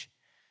beach?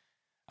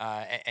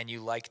 and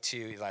you like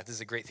to, like, this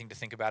is a great thing to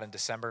think about in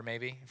December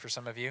maybe for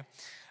some of you.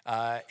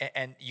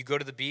 And you go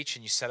to the beach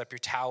and you set up your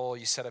towel,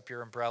 you set up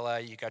your umbrella,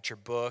 you got your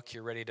book,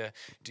 you're ready to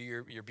do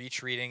your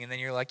beach reading, and then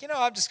you're like,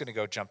 I'm just going to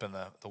go jump in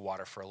the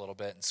water for a little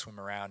bit and swim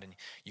around. And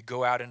you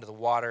go out into the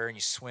water and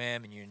you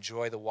swim and you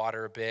enjoy the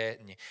water a bit,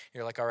 and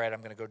you're like, all right, I'm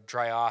going to go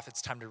dry off.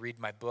 It's time to read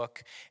my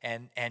book.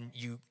 And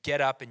you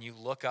get up and you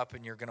look up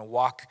and you're going to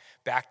walk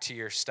back to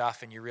your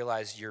stuff, and you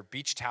realize your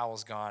beach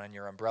towel's gone and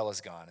your umbrella's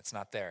gone. It's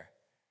not there.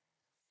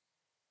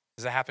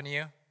 Does that happen to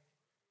you?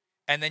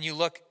 And then you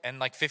look, and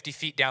like 50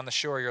 feet down the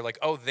shore, you're like,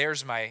 oh,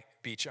 there's my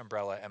beach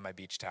umbrella and my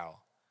beach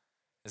towel.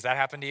 Does that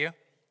happen to you?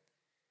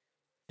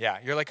 Yeah,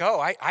 you're like, oh,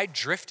 I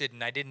drifted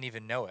and I didn't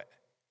even know it.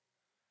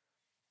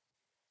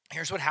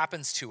 Here's what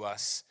happens to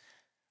us.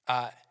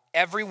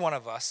 Every one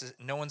of us,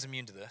 no one's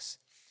immune to this.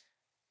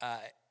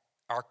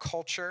 Our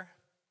culture,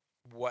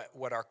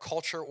 what our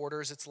culture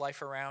orders its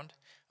life around,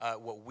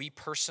 what we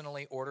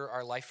personally order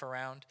our life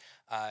around,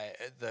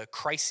 the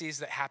crises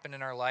that happen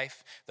in our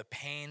life, the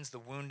pains, the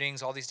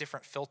woundings, all these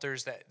different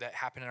filters that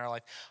happen in our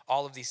life,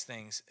 all of these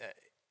things,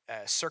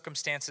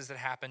 circumstances that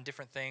happen,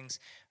 different things,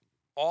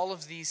 all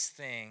of these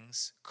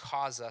things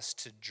cause us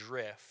to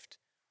drift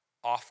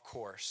off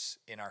course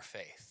in our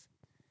faith.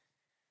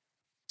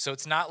 So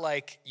it's not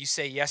like you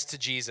say yes to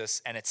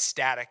Jesus and it's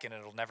static and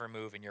it'll never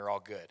move and you're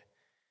all good.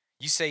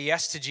 You say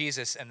yes to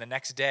Jesus, and the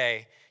next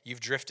day, you've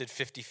drifted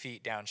 50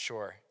 feet down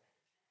shore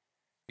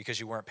because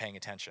you weren't paying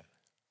attention.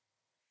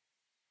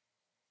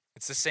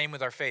 It's the same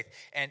with our faith.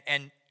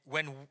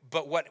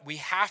 But what we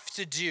have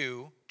to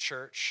do,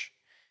 church,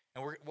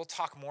 and we'll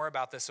talk more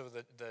about this over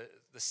the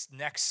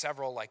next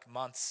several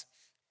months,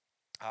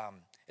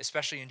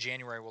 especially in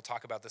January, we'll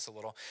talk about this a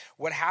little.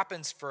 What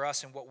happens for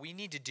us and what we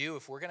need to do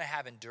if we're going to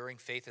have enduring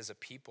faith as a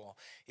people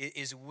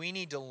is we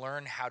need to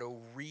learn how to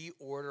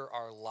reorder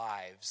our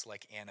lives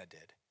like Anna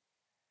did.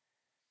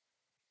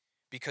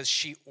 Because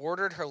she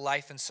ordered her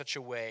life in such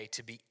a way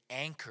to be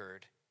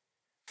anchored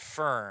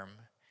firm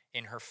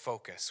in her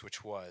focus,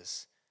 which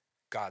was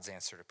God's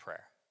answer to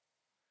prayer,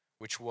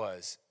 which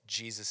was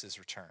Jesus'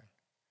 return.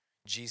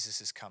 Jesus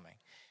is coming.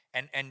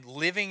 And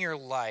living your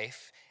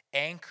life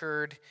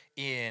anchored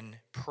in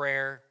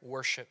prayer,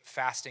 worship,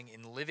 fasting,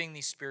 in living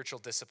these spiritual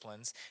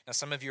disciplines. Now,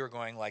 some of you are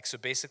going so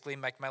basically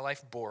make my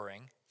life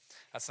boring.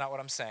 That's not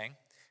what I'm saying.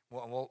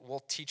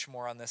 We'll teach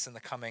more on this in the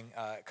coming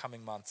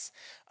months.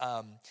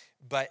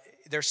 But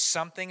there's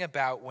something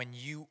about when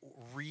you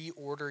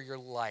reorder your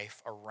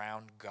life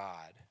around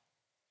God,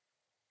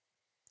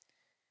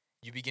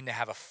 you begin to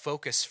have a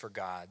focus for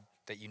God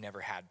that you never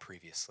had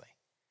previously.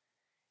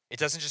 It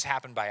doesn't just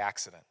happen by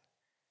accident.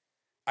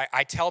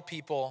 I tell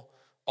people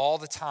all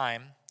the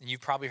time, and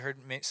you've probably heard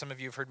some of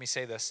you have heard me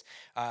say this,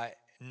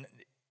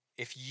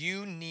 if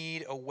you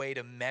need a way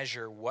to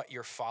measure what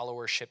your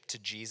followership to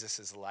Jesus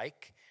is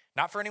like,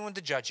 not for anyone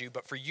to judge you,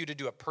 but for you to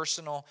do a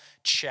personal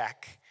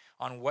check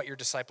on what your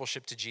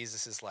discipleship to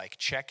Jesus is like,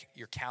 check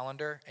your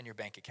calendar and your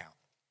bank account.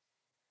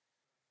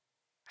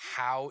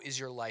 How is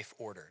your life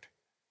ordered?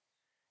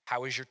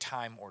 How is your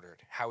time ordered?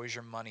 How is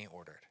your money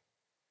ordered?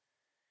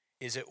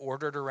 Is it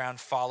ordered around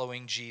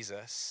following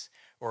Jesus,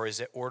 or is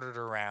it ordered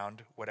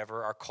around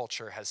whatever our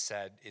culture has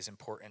said is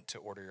important to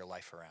order your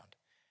life around?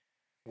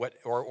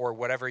 Or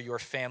whatever your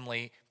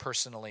family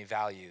personally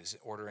values,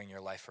 ordering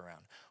your life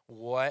around.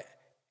 What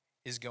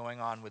is going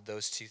on with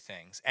those two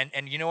things?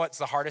 And you know what's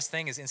the hardest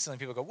thing is instantly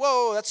people go,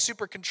 whoa, that's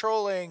super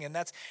controlling, and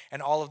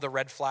and all of the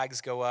red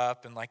flags go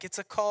up, and it's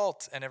a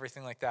cult and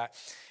everything like that.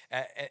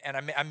 And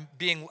I'm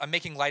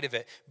making light of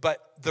it.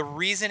 But the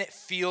reason it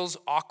feels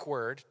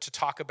awkward to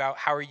talk about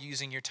how are you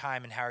using your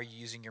time and how are you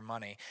using your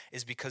money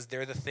is because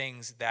they're the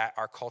things that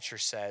our culture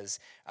says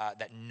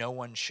that no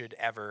one should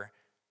ever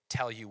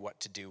tell you what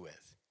to do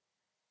with.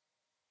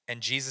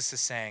 And Jesus is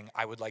saying,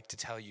 I would like to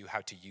tell you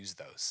how to use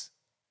those.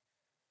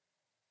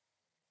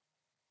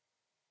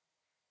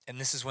 And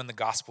this is when the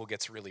gospel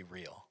gets really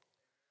real.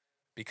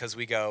 Because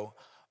we go,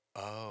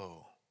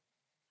 oh,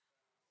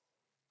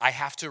 I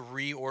have to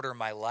reorder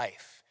my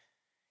life.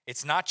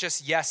 It's not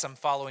just, yes, I'm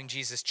following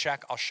Jesus,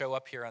 check, I'll show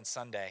up here on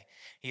Sunday.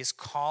 He is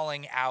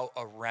calling out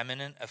a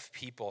remnant of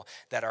people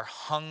that are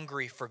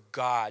hungry for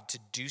God to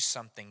do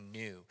something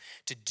new,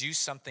 to do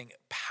something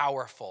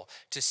powerful,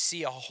 to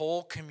see a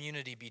whole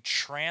community be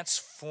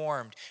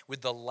transformed with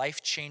the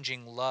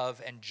life-changing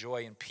love and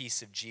joy and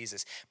peace of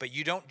Jesus. But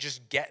you don't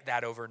just get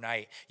that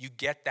overnight. You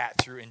get that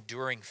through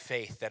enduring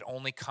faith that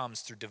only comes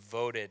through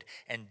devoted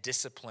and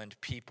disciplined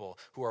people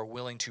who are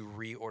willing to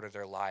reorder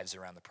their lives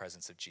around the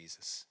presence of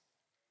Jesus.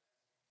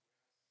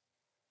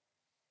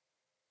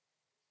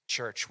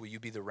 Church, will you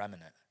be the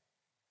remnant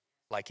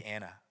like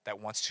Anna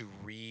that wants to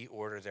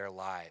reorder their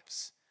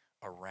lives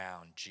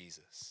around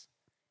Jesus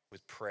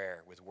with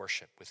prayer, with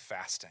worship, with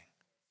fasting?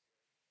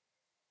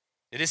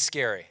 It is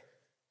scary.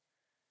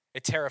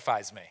 It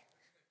terrifies me.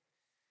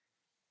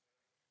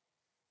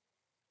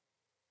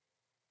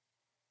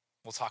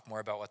 We'll talk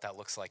more about what that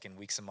looks like in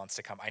weeks and months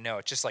to come. I know,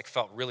 it just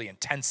felt really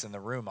intense in the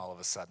room all of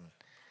a sudden.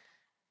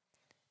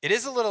 It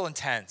is a little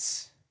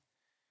intense.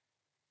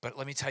 But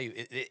let me tell you,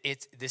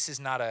 this is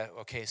not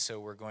okay, so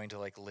we're going to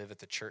like live at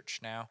the church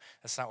now.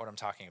 That's not what I'm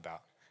talking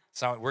about.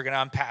 So we're going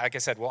to unpack, like I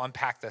said, we'll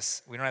unpack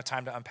this. We don't have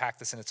time to unpack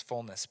this in its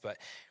fullness, but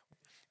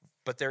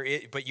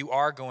you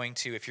are going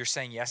to, if you're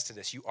saying yes to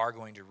this, you are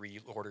going to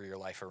reorder your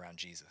life around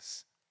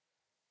Jesus.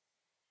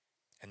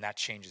 And that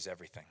changes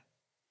everything.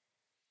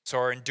 So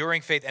our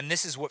enduring faith, and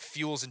this is what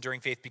fuels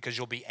enduring faith, because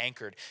you'll be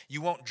anchored.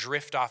 You won't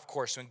drift off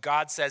course. When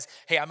God says,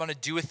 hey, I'm going to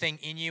do a thing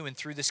in you and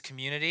through this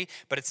community,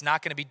 but it's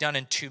not going to be done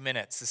in 2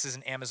 minutes. This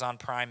isn't Amazon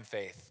Prime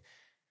faith.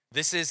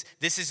 This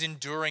is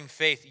enduring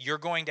faith. You're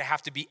going to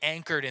have to be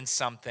anchored in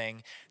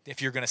something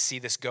if you're going to see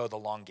this go the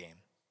long game.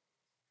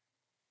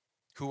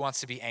 Who wants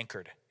to be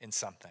anchored in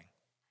something?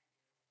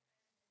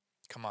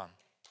 Come on.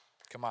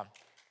 Come on.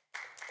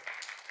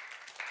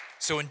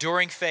 So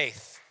enduring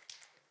faith.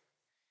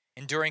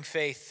 Enduring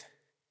faith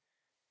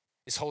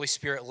is Holy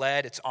Spirit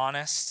led, it's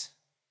honest,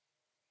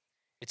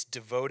 it's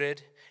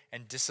devoted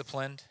and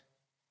disciplined.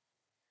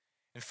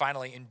 And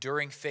finally,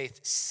 enduring faith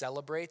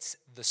celebrates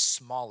the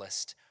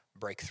smallest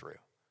breakthrough.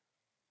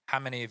 How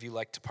many of you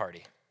like to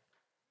party?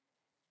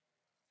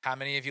 How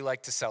many of you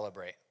like to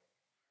celebrate?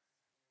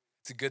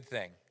 It's a good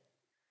thing.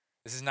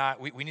 This is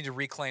not, we need to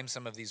reclaim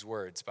some of these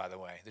words, by the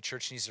way. The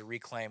church needs to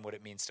reclaim what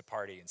it means to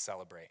party and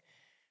celebrate.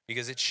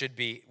 Because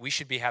we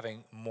should be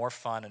having more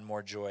fun and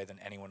more joy than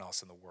anyone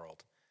else in the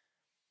world.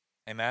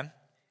 Amen?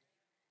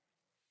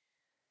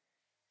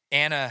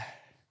 Anna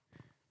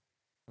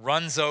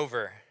runs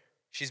over.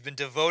 She's been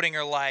devoting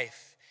her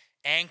life,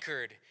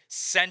 anchored,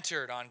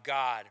 centered on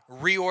God,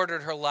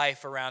 reordered her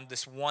life around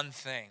this one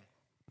thing.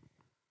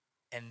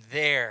 And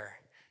there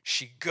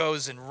she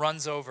goes and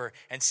runs over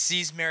and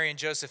sees Mary and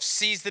Joseph,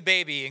 sees the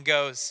baby and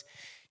goes,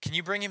 can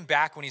you bring him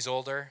back when he's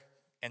older?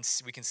 And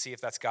we can see if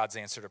that's God's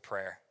answer to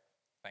prayer.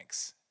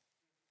 Thanks.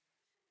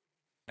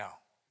 No.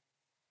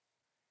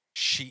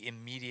 She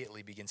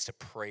immediately begins to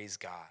praise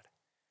God.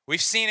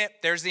 We've seen it.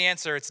 There's the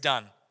answer. It's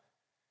done.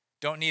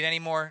 Don't need any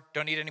more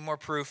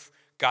proof.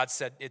 God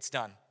said it's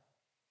done.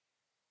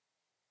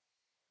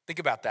 Think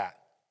about that.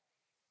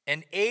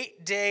 An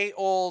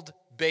 8-day-old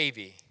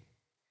baby.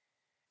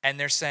 And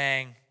they're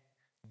saying,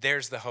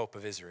 there's the hope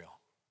of Israel.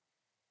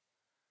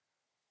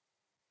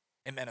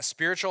 It meant a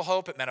spiritual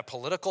hope. It meant a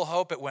political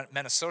hope. It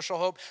meant a social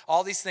hope.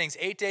 All these things,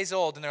 8 days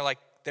old. And they're like,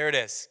 there it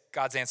is.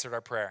 God's answered our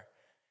prayer.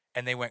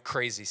 And they went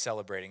crazy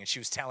celebrating. And she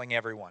was telling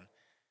everyone.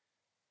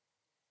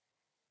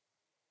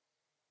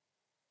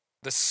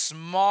 The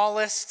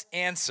smallest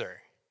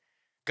answer.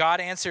 God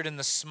answered in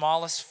the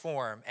smallest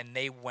form. And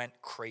they went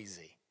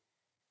crazy.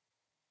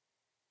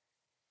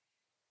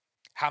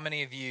 How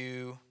many of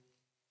you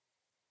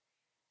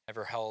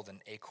ever held an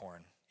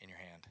acorn in your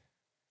hand?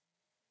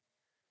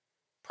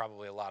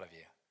 Probably a lot of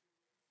you.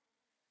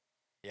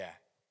 Yeah.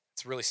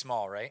 It's really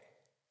small, right?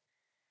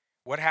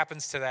 What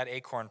happens to that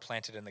acorn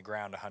planted in the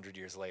ground 100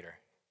 years later?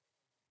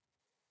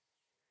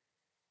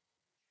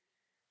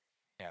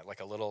 Yeah,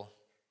 like a little,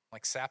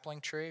 like sapling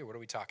tree? What are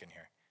we talking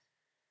here?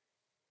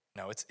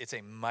 No, it's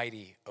a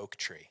mighty oak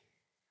tree.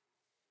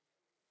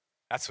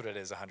 That's what it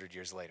is 100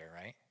 years later,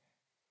 right?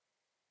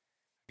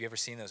 Have you ever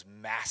seen those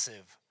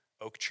massive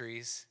oak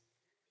trees?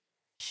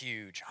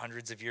 Huge,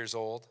 hundreds of years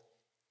old.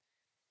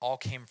 All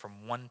came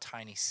from one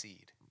tiny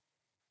seed.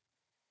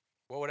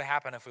 What would have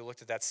happened if we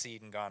looked at that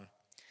seed and gone,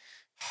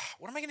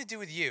 what am I going to do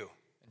with you?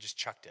 And just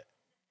chucked it.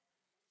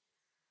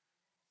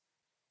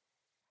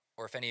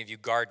 Or if any of you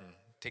garden,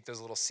 take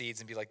those little seeds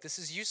and be like, this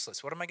is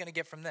useless. What am I going to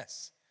get from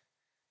this?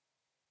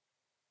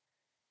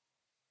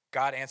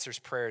 God answers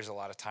prayers a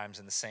lot of times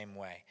in the same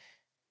way.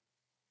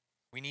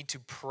 We need to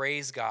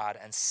praise God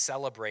and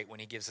celebrate when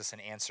he gives us an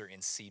answer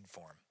in seed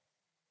form.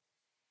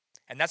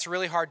 And that's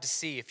really hard to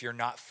see if you're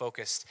not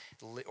focused,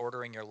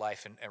 ordering your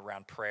life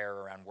around prayer,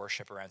 around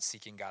worship, around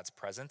seeking God's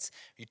presence.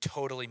 You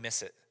totally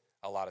miss it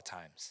a lot of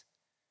times.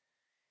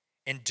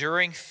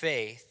 Enduring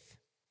faith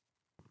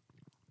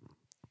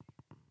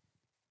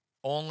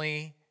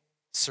only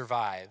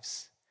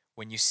survives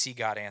when you see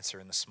God answer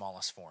in the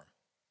smallest form.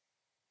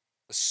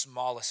 The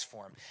smallest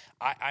form.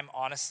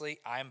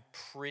 I'm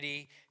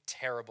pretty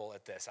terrible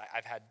at this.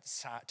 I've had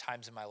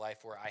times in my life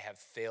where I have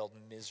failed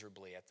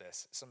miserably at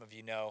this. Some of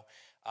you know,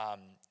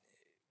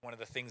 one of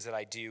the things that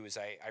I do is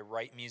I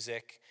write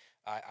music,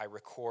 I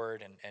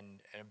record, and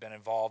have been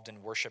involved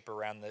in worship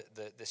around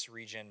this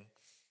region,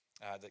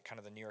 the kind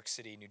of the New York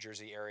City, New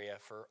Jersey area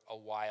for a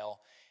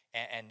while.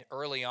 And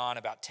early on,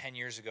 about 10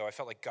 years ago, I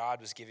felt like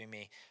God was giving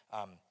me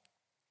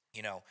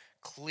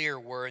clear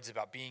words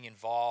about being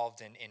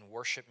involved in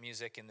worship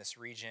music in this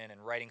region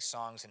and writing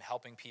songs and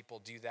helping people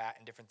do that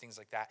and different things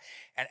like that.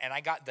 And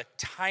I got the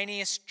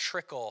tiniest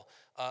trickle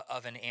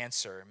of an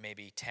answer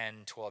maybe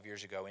 10, 12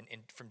 years ago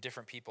from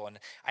different people. And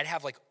I'd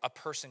have like a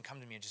person come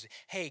to me and just say,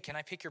 hey, can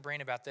I pick your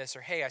brain about this?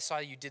 Or, hey, I saw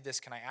you did this.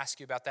 Can I ask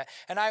you about that?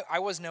 And I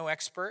was no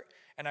expert,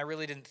 and I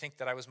really didn't think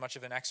that I was much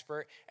of an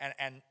expert.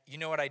 And you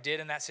know what I did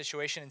in that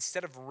situation?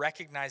 Instead of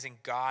recognizing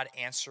God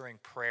answering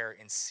prayer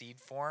in seed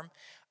form,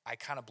 I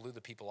kind of blew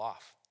the people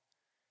off.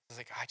 I was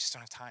like, I just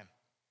don't have time.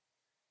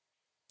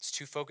 was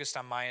too focused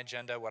on my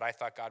agenda, what I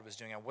thought God was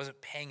doing. I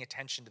wasn't paying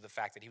attention to the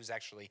fact that he was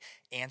actually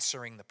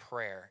answering the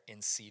prayer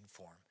in seed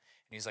form.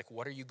 And he's like,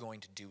 what are you going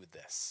to do with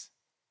this?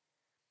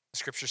 The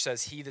scripture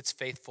says, he that's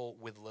faithful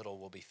with little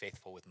will be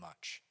faithful with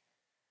much.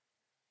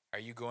 Are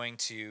you going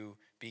to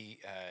be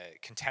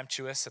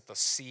contemptuous at the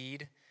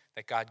seed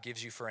that God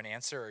gives you for an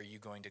answer, or are you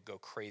going to go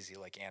crazy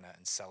like Anna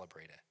and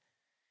celebrate it?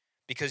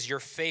 Because your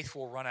faith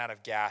will run out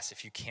of gas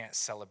if you can't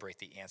celebrate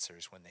the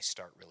answers when they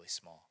start really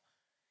small.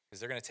 Because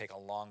they're going to take a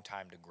long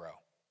time to grow.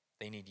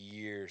 They need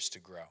years to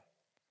grow.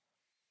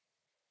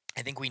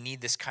 I think we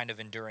need this kind of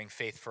enduring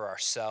faith for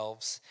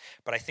ourselves,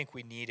 but I think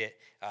we need it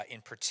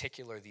in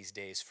particular these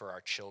days for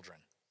our children.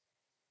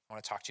 I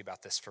want to talk to you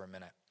about this for a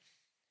minute.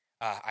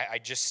 I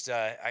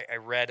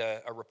read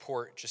a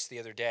report just the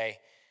other day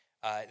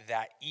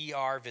that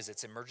ER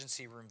visits,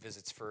 emergency room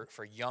visits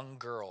for young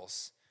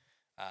girls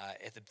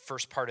at the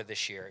first part of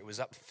this year, it was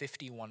up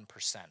 51%.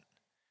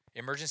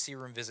 Emergency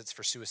room visits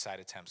for suicide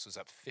attempts was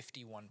up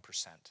 51%.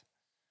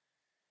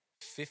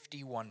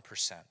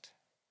 51%.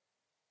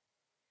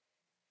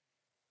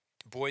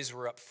 Boys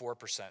were up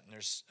 4%, and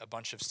there's a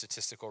bunch of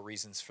statistical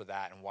reasons for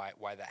that and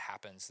why that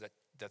happens.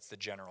 That's the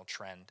general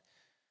trend,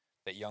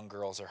 that young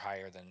girls are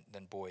higher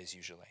than boys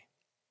usually.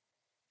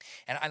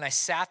 And I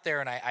sat there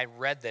and I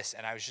read this,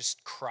 and I was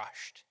just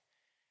crushed.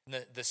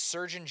 The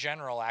Surgeon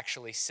General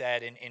actually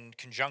said in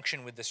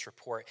conjunction with this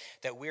report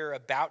that we're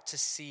about to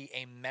see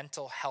a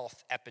mental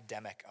health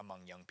epidemic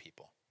among young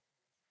people.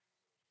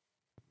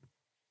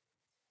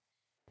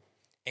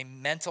 A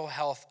mental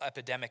health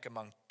epidemic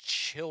among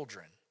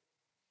children.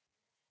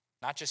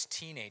 Not just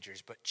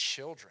teenagers, but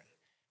children.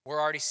 We're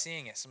already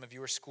seeing it. Some of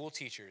you are school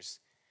teachers.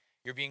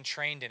 You're being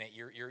trained in it.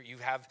 You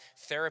have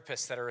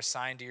therapists that are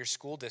assigned to your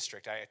school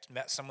district. I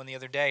met someone the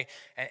other day,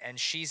 and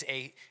she's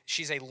a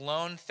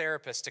lone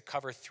therapist to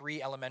cover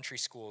 3 elementary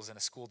schools in a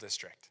school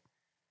district.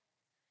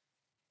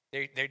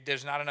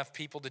 There's not enough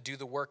people to do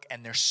the work,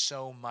 and there's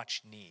so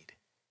much need.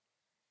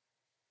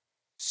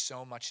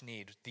 So much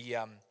need.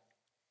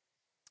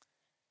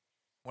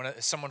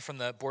 Someone from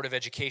the Board of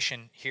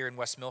Education here in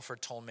West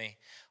Milford told me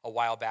a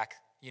while back,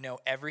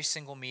 every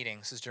single meeting,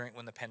 this is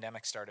when the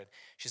pandemic started,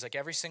 she's like,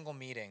 every single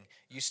meeting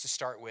used to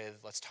start with,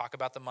 let's talk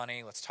about the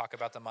money, let's talk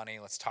about the money,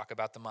 let's talk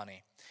about the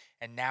money.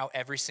 And now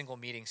every single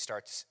meeting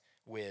starts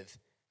with,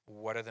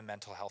 what are the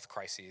mental health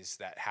crises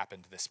that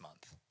happened this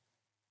month?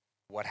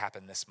 What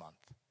happened this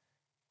month?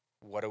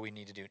 What do we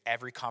need to do?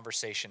 Every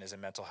conversation is a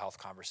mental health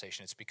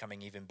conversation. It's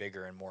becoming even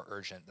bigger and more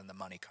urgent than the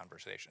money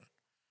conversation.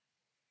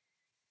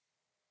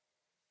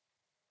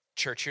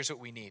 Church, here's what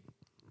we need.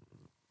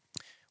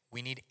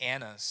 We need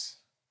Annas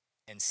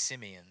and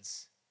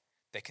Simeons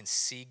that can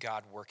see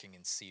God working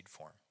in seed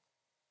form.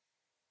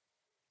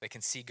 They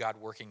can see God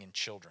working in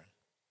children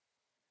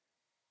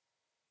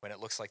when it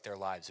looks like their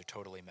lives are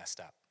totally messed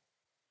up.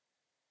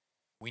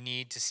 We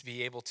need to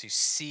be able to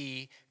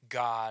see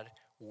God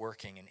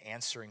working and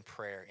answering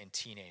prayer in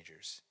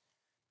teenagers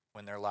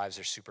when their lives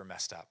are super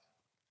messed up.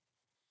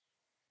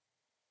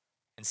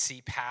 And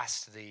see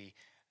past the,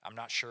 I'm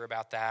not sure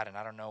about that, and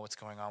I don't know what's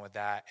going on with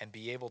that, and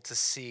be able to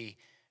see,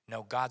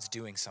 no, God's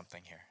doing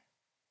something here.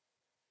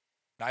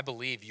 And I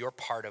believe you're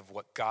part of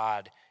what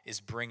God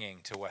is bringing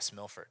to West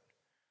Milford.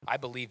 I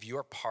believe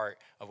you're part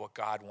of what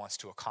God wants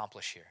to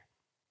accomplish here.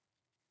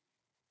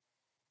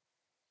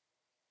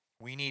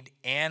 We need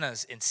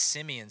Annas and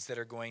Simeons that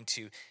are going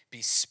to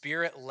be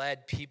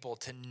Spirit-led people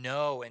to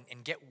know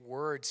and get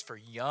words for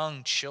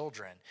young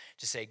children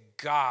to say,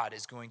 God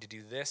is going to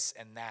do this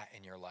and that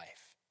in your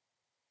life.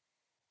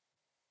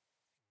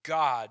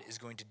 God is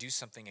going to do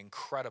something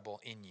incredible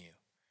in you.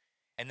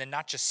 And then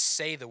not just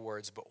say the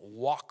words, but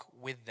walk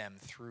with them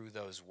through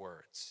those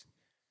words,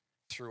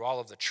 through all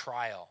of the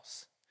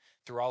trials,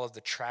 through all of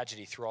the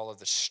tragedy, through all of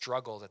the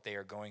struggle that they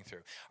are going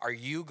through. Are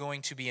you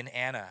going to be an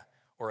Anna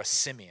or a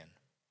Simeon?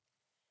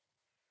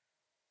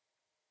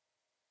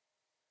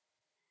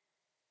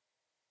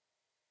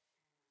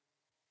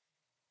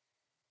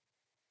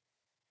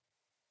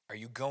 Are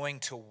you going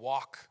to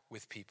walk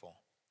with people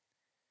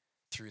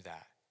through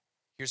that?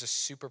 Here's a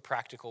super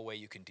practical way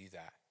you can do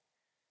that.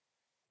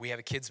 We have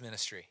a kids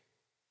ministry.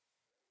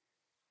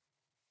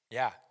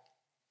 Yeah.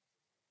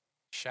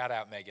 Shout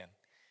out, Megan.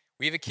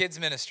 We have a kids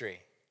ministry.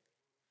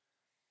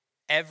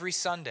 Every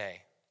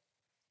Sunday,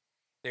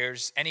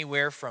 there's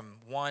anywhere from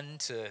 1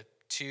 to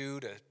 2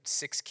 to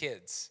 6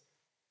 kids.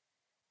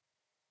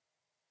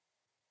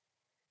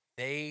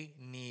 They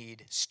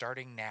need,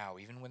 starting now,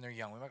 even when they're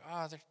young, we're like,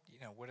 oh,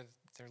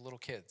 they're little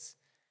kids.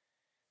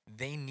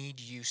 They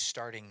need you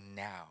starting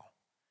now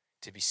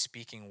to be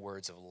speaking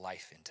words of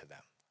life into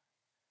them.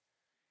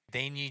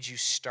 They need you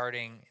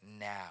starting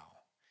now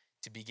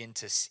to begin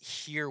to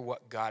hear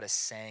what God is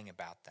saying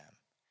about them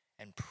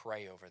and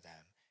pray over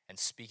them and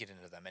speak it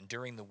into them. And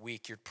during the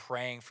week, you're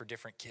praying for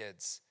different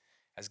kids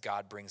as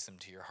God brings them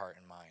to your heart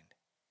and mind.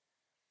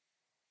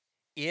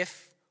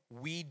 If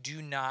we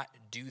do not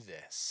do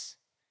this,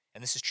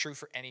 and this is true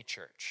for any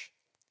church,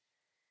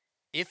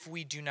 if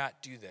we do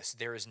not do this,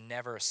 there is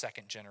never a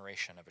second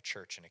generation of a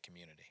church and a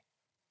community.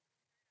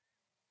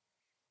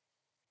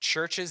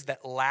 Churches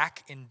that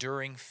lack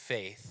enduring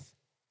faith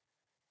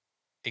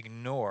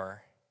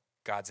ignore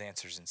God's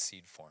answers in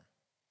seed form.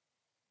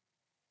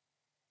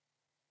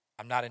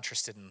 I'm not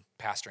interested in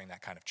pastoring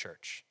that kind of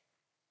church.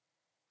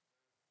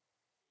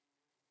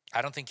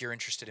 I don't think you're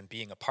interested in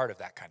being a part of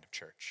that kind of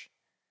church.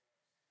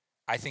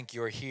 I think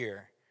you're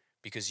here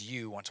because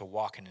you want to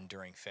walk in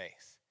enduring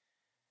faith.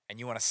 And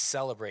you want to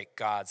celebrate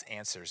God's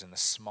answers in the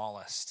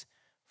smallest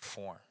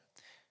form.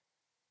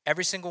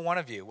 Every single one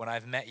of you, when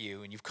I've met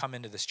you and you've come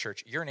into this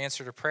church, you're an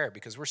answer to prayer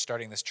because we're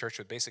starting this church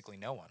with basically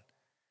no one.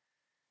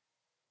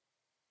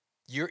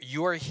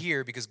 You're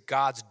here because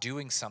God's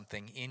doing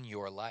something in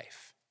your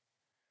life.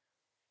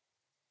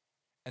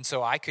 And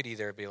so I could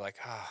either be like,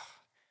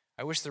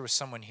 I wish there was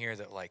someone here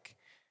that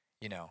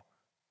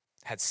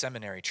had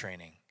seminary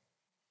training.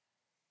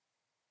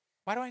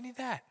 Why do I need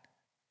that?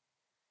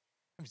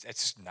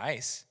 It's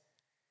nice.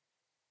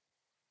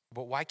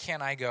 But why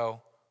can't I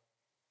go,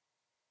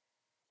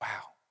 wow,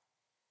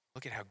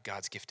 look at how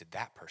God's gifted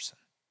that person.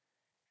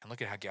 And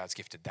look at how God's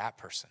gifted that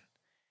person.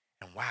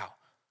 And wow,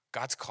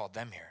 God's called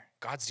them here.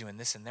 God's doing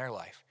this in their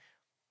life.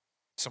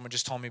 Someone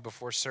just told me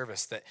before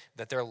service that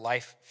their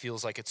life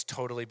feels like it's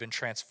totally been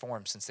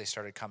transformed since they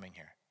started coming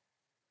here.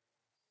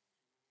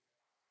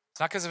 It's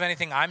not because of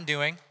anything I'm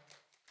doing.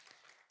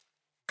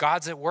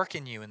 God's at work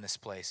in you in this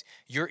place.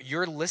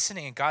 You're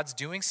listening and God's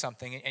doing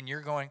something and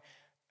you're going,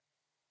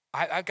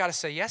 I've got to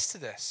say yes to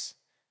this.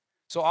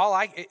 So all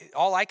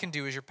I can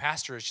do as your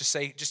pastor is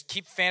just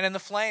keep fanning the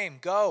flame.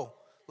 Go.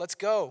 Let's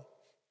go.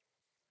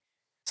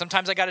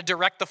 Sometimes I got to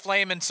direct the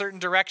flame in certain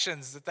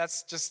directions.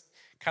 That's just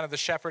kind of the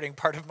shepherding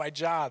part of my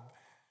job.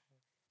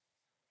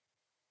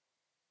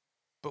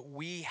 But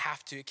we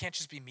have to, it can't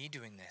just be me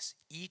doing this.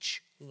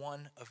 Each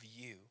one of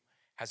you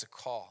has a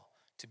call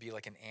to be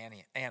like an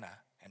Anna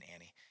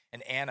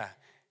and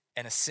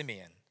a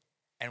Simeon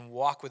and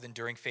walk with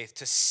enduring faith,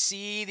 to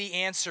see the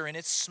answer in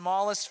its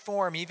smallest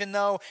form, even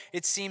though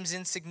it seems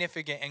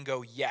insignificant, and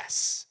go,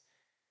 yes.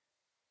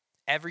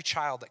 Every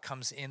child that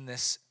comes in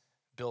this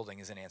building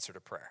is an answer to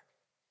prayer.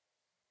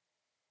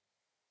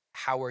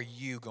 How are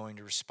you going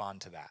to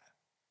respond to that?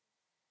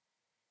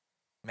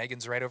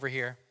 Megan's right over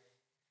here.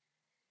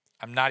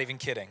 I'm not even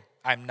kidding.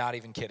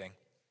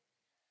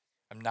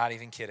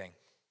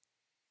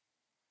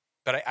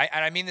 But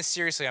I mean this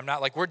seriously. I'm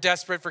not like, we're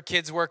desperate for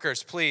kids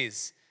workers,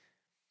 please.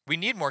 We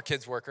need more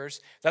kids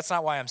workers. That's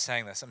not why I'm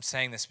saying this. I'm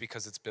saying this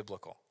because it's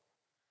biblical.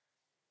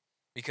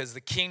 Because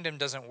the kingdom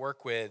doesn't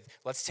work with,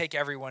 let's take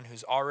everyone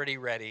who's already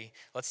ready.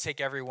 Let's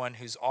take everyone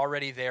who's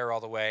already there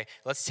all the way.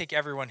 Let's take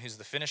everyone who's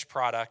the finished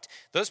product.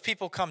 Those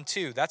people come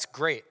too. That's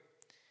great.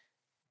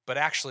 But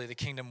actually, the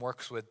kingdom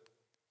works with,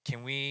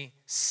 can we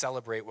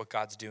celebrate what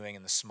God's doing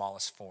in the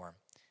smallest form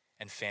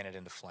and fan it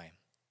into flame?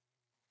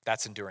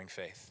 That's enduring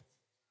faith.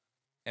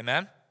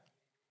 Amen?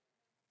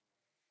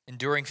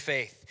 Enduring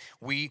faith.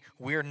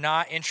 We're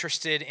not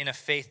interested in a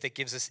faith that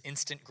gives us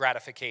instant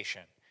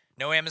gratification.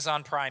 No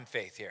Amazon Prime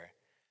faith here.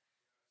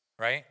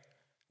 Right?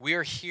 We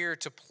are here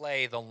to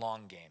play the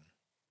long game.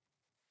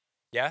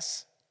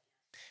 Yes?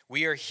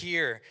 We are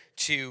here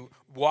to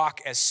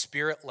walk as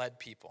Spirit-led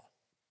people.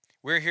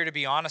 We're here to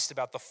be honest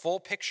about the full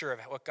picture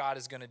of what God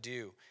is going to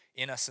do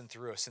in us and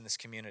through us in this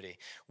community.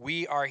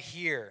 We are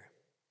here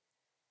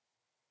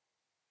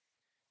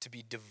to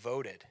be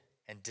devoted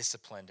and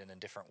disciplined in a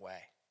different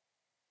way.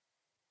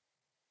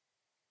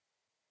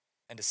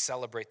 And to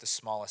celebrate the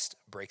smallest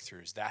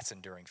breakthroughs. That's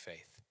enduring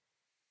faith.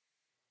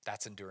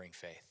 That's enduring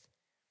faith.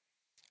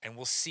 And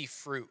we'll see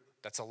fruit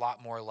that's a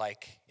lot more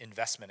like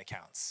investment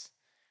accounts.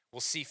 We'll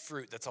see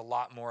fruit that's a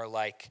lot more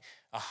like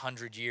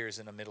 100 years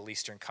in a Middle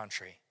Eastern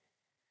country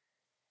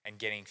and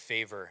getting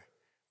favor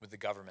with the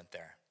government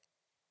there.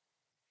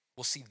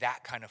 We'll see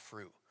that kind of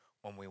fruit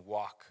when we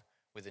walk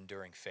with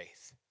enduring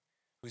faith.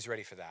 Who's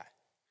ready for that?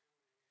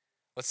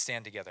 Let's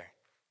stand together.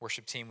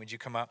 Worship team, would you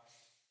come up?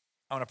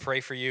 I want to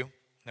pray for you, and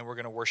then we're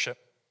going to worship.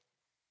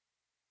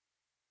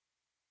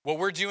 What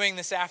we're doing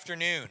this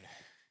afternoon,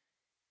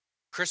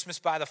 Christmas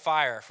by the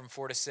Fire from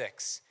 4 to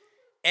 6.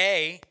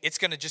 It's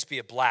going to just be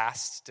a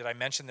blast. Did I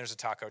mention there's a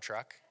taco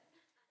truck?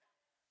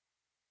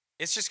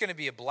 It's just going to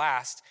be a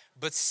blast.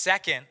 But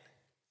second,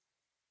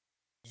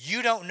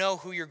 you don't know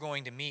who you're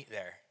going to meet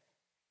there.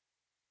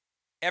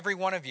 Every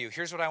one of you,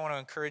 here's what I want to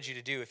encourage you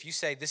to do. If you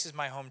say, this is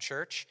my home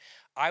church,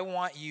 I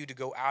want you to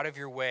go out of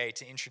your way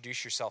to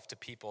introduce yourself to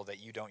people that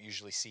you don't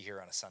usually see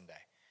here on a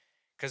Sunday.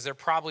 Because they're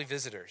probably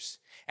visitors.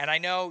 And I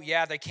know,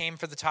 they came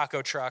for the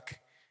taco truck.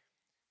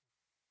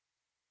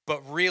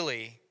 But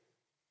really,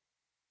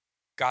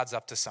 God's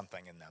up to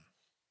something in them.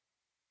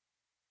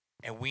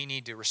 And we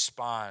need to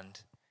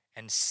respond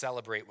and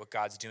celebrate what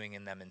God's doing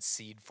in them in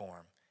seed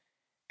form.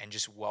 And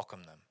just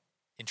welcome them.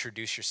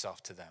 Introduce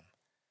yourself to them.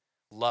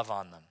 Love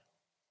on them.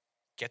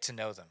 Get to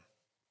know them.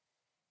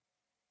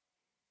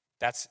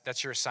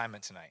 That's your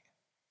assignment tonight.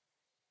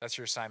 That's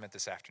your assignment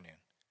this afternoon.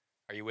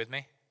 Are you with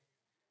me?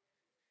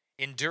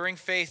 Enduring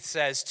faith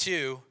says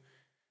too,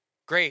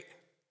 great,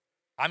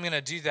 I'm going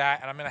to do that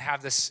and I'm going to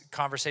have this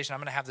conversation. I'm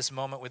going to have this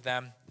moment with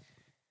them.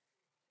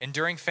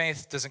 Enduring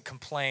faith doesn't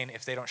complain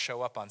if they don't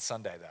show up on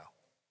Sunday, though.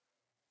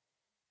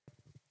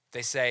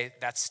 They say,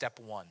 that's step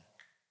one.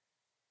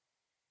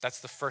 That's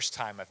the first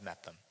time I've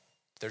met them.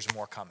 There's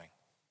more coming.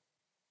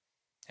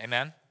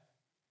 Amen?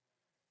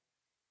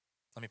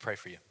 Let me pray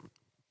for you.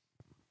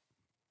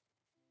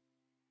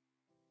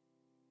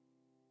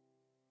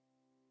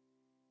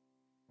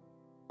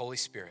 Holy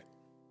Spirit,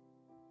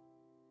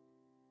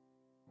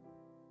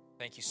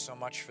 thank you so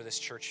much for this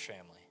church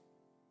family.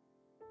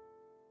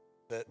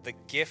 The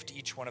gift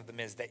each one of them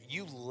is that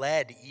you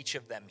led each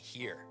of them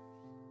here.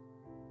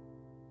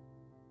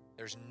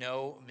 There's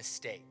no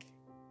mistake.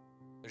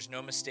 There's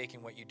no mistake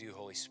in what you do,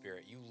 Holy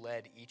Spirit. You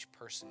led each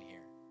person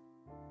here.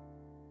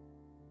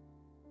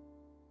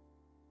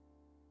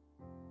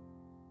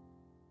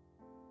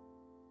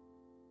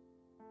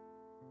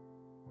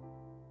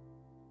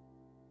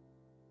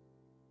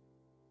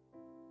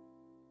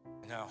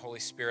 Now, Holy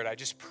Spirit, I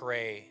just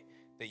pray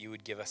that you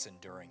would give us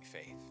enduring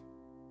faith.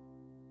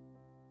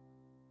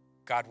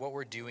 God, what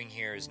we're doing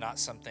here is not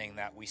something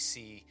that we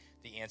see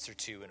the answer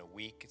to in a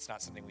week. It's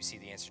not something we see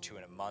the answer to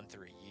in a month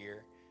or a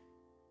year.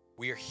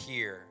 We are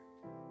here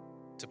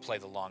to play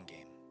the long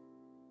game.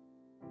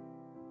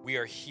 We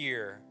are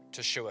here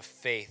to show a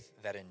faith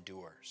that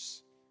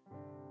endures.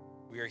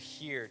 We are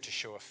here to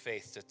show a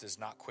faith that does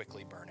not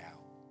quickly burn out.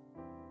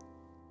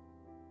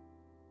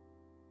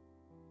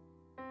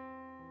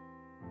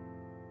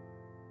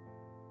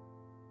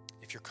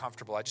 If you're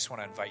comfortable, I just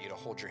want to invite you to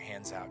hold your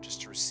hands out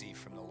just to receive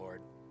from the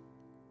Lord.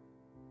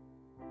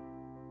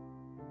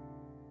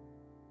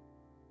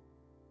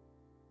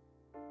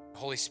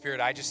 Holy Spirit,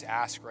 I just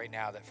ask right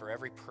now that for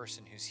every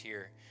person who's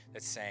here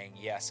that's saying,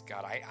 yes,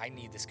 God, I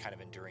need this kind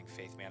of enduring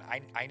faith, man.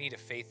 I need a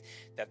faith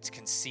that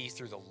can see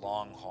through the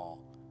long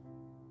haul,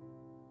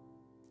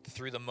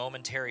 through the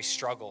momentary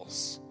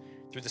struggles,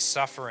 through the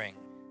suffering.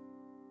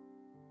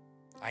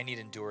 I need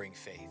enduring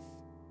faith.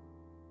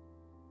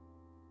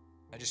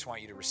 I just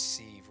want you to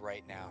receive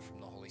right now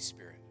from the Holy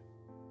Spirit.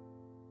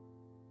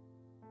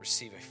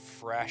 Receive a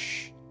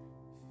fresh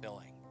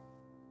filling,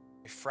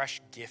 a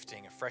fresh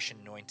gifting, a fresh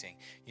anointing.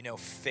 You know,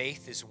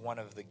 faith is one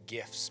of the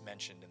gifts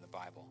mentioned in the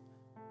Bible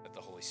that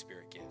the Holy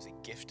Spirit gives, a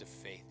gift of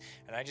faith.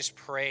 And I just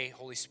pray,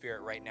 Holy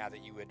Spirit, right now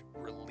that you would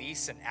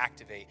release and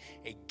activate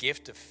a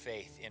gift of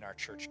faith in our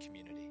church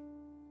community.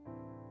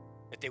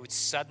 That they would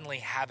suddenly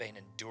have an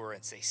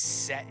endurance, a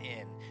set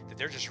in, that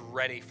they're just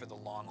ready for the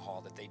long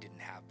haul that they didn't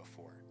have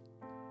before.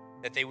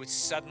 That they would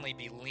suddenly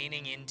be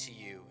leaning into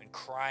you and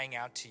crying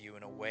out to you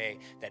in a way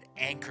that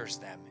anchors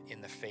them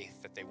in the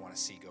faith that they want to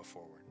see go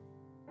forward.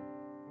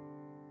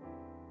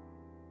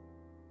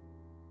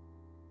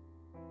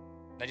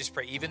 And I just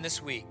pray even this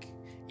week,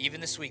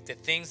 that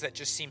things that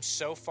just seem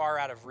so far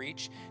out of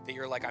reach that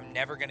you're like, I'm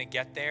never going to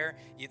get there,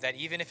 that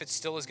even if it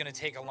still is going to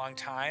take a long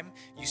time,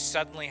 you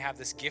suddenly have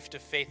this gift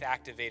of faith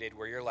activated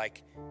where you're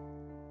like,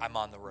 I'm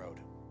on the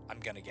road. I'm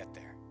going to get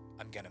there.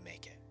 I'm going to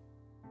make it.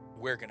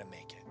 We're going to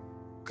make it.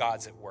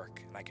 God's at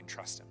work, and I can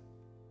trust him.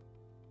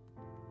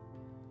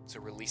 So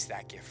release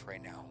that gift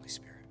right now, Holy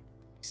Spirit.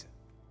 Release it.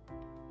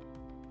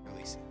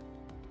 Release it.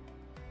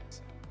 Release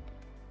it.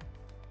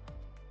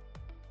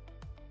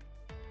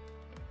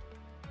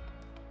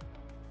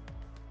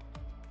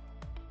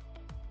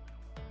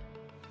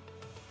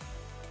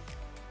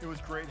 It was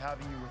great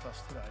having you with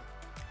us today.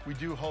 We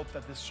do hope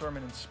that this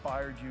sermon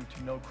inspired you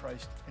to know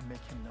Christ and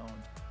make him known.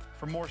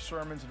 For more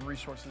sermons and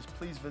resources,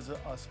 please visit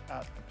us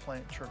at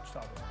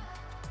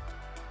theplantchurch.org.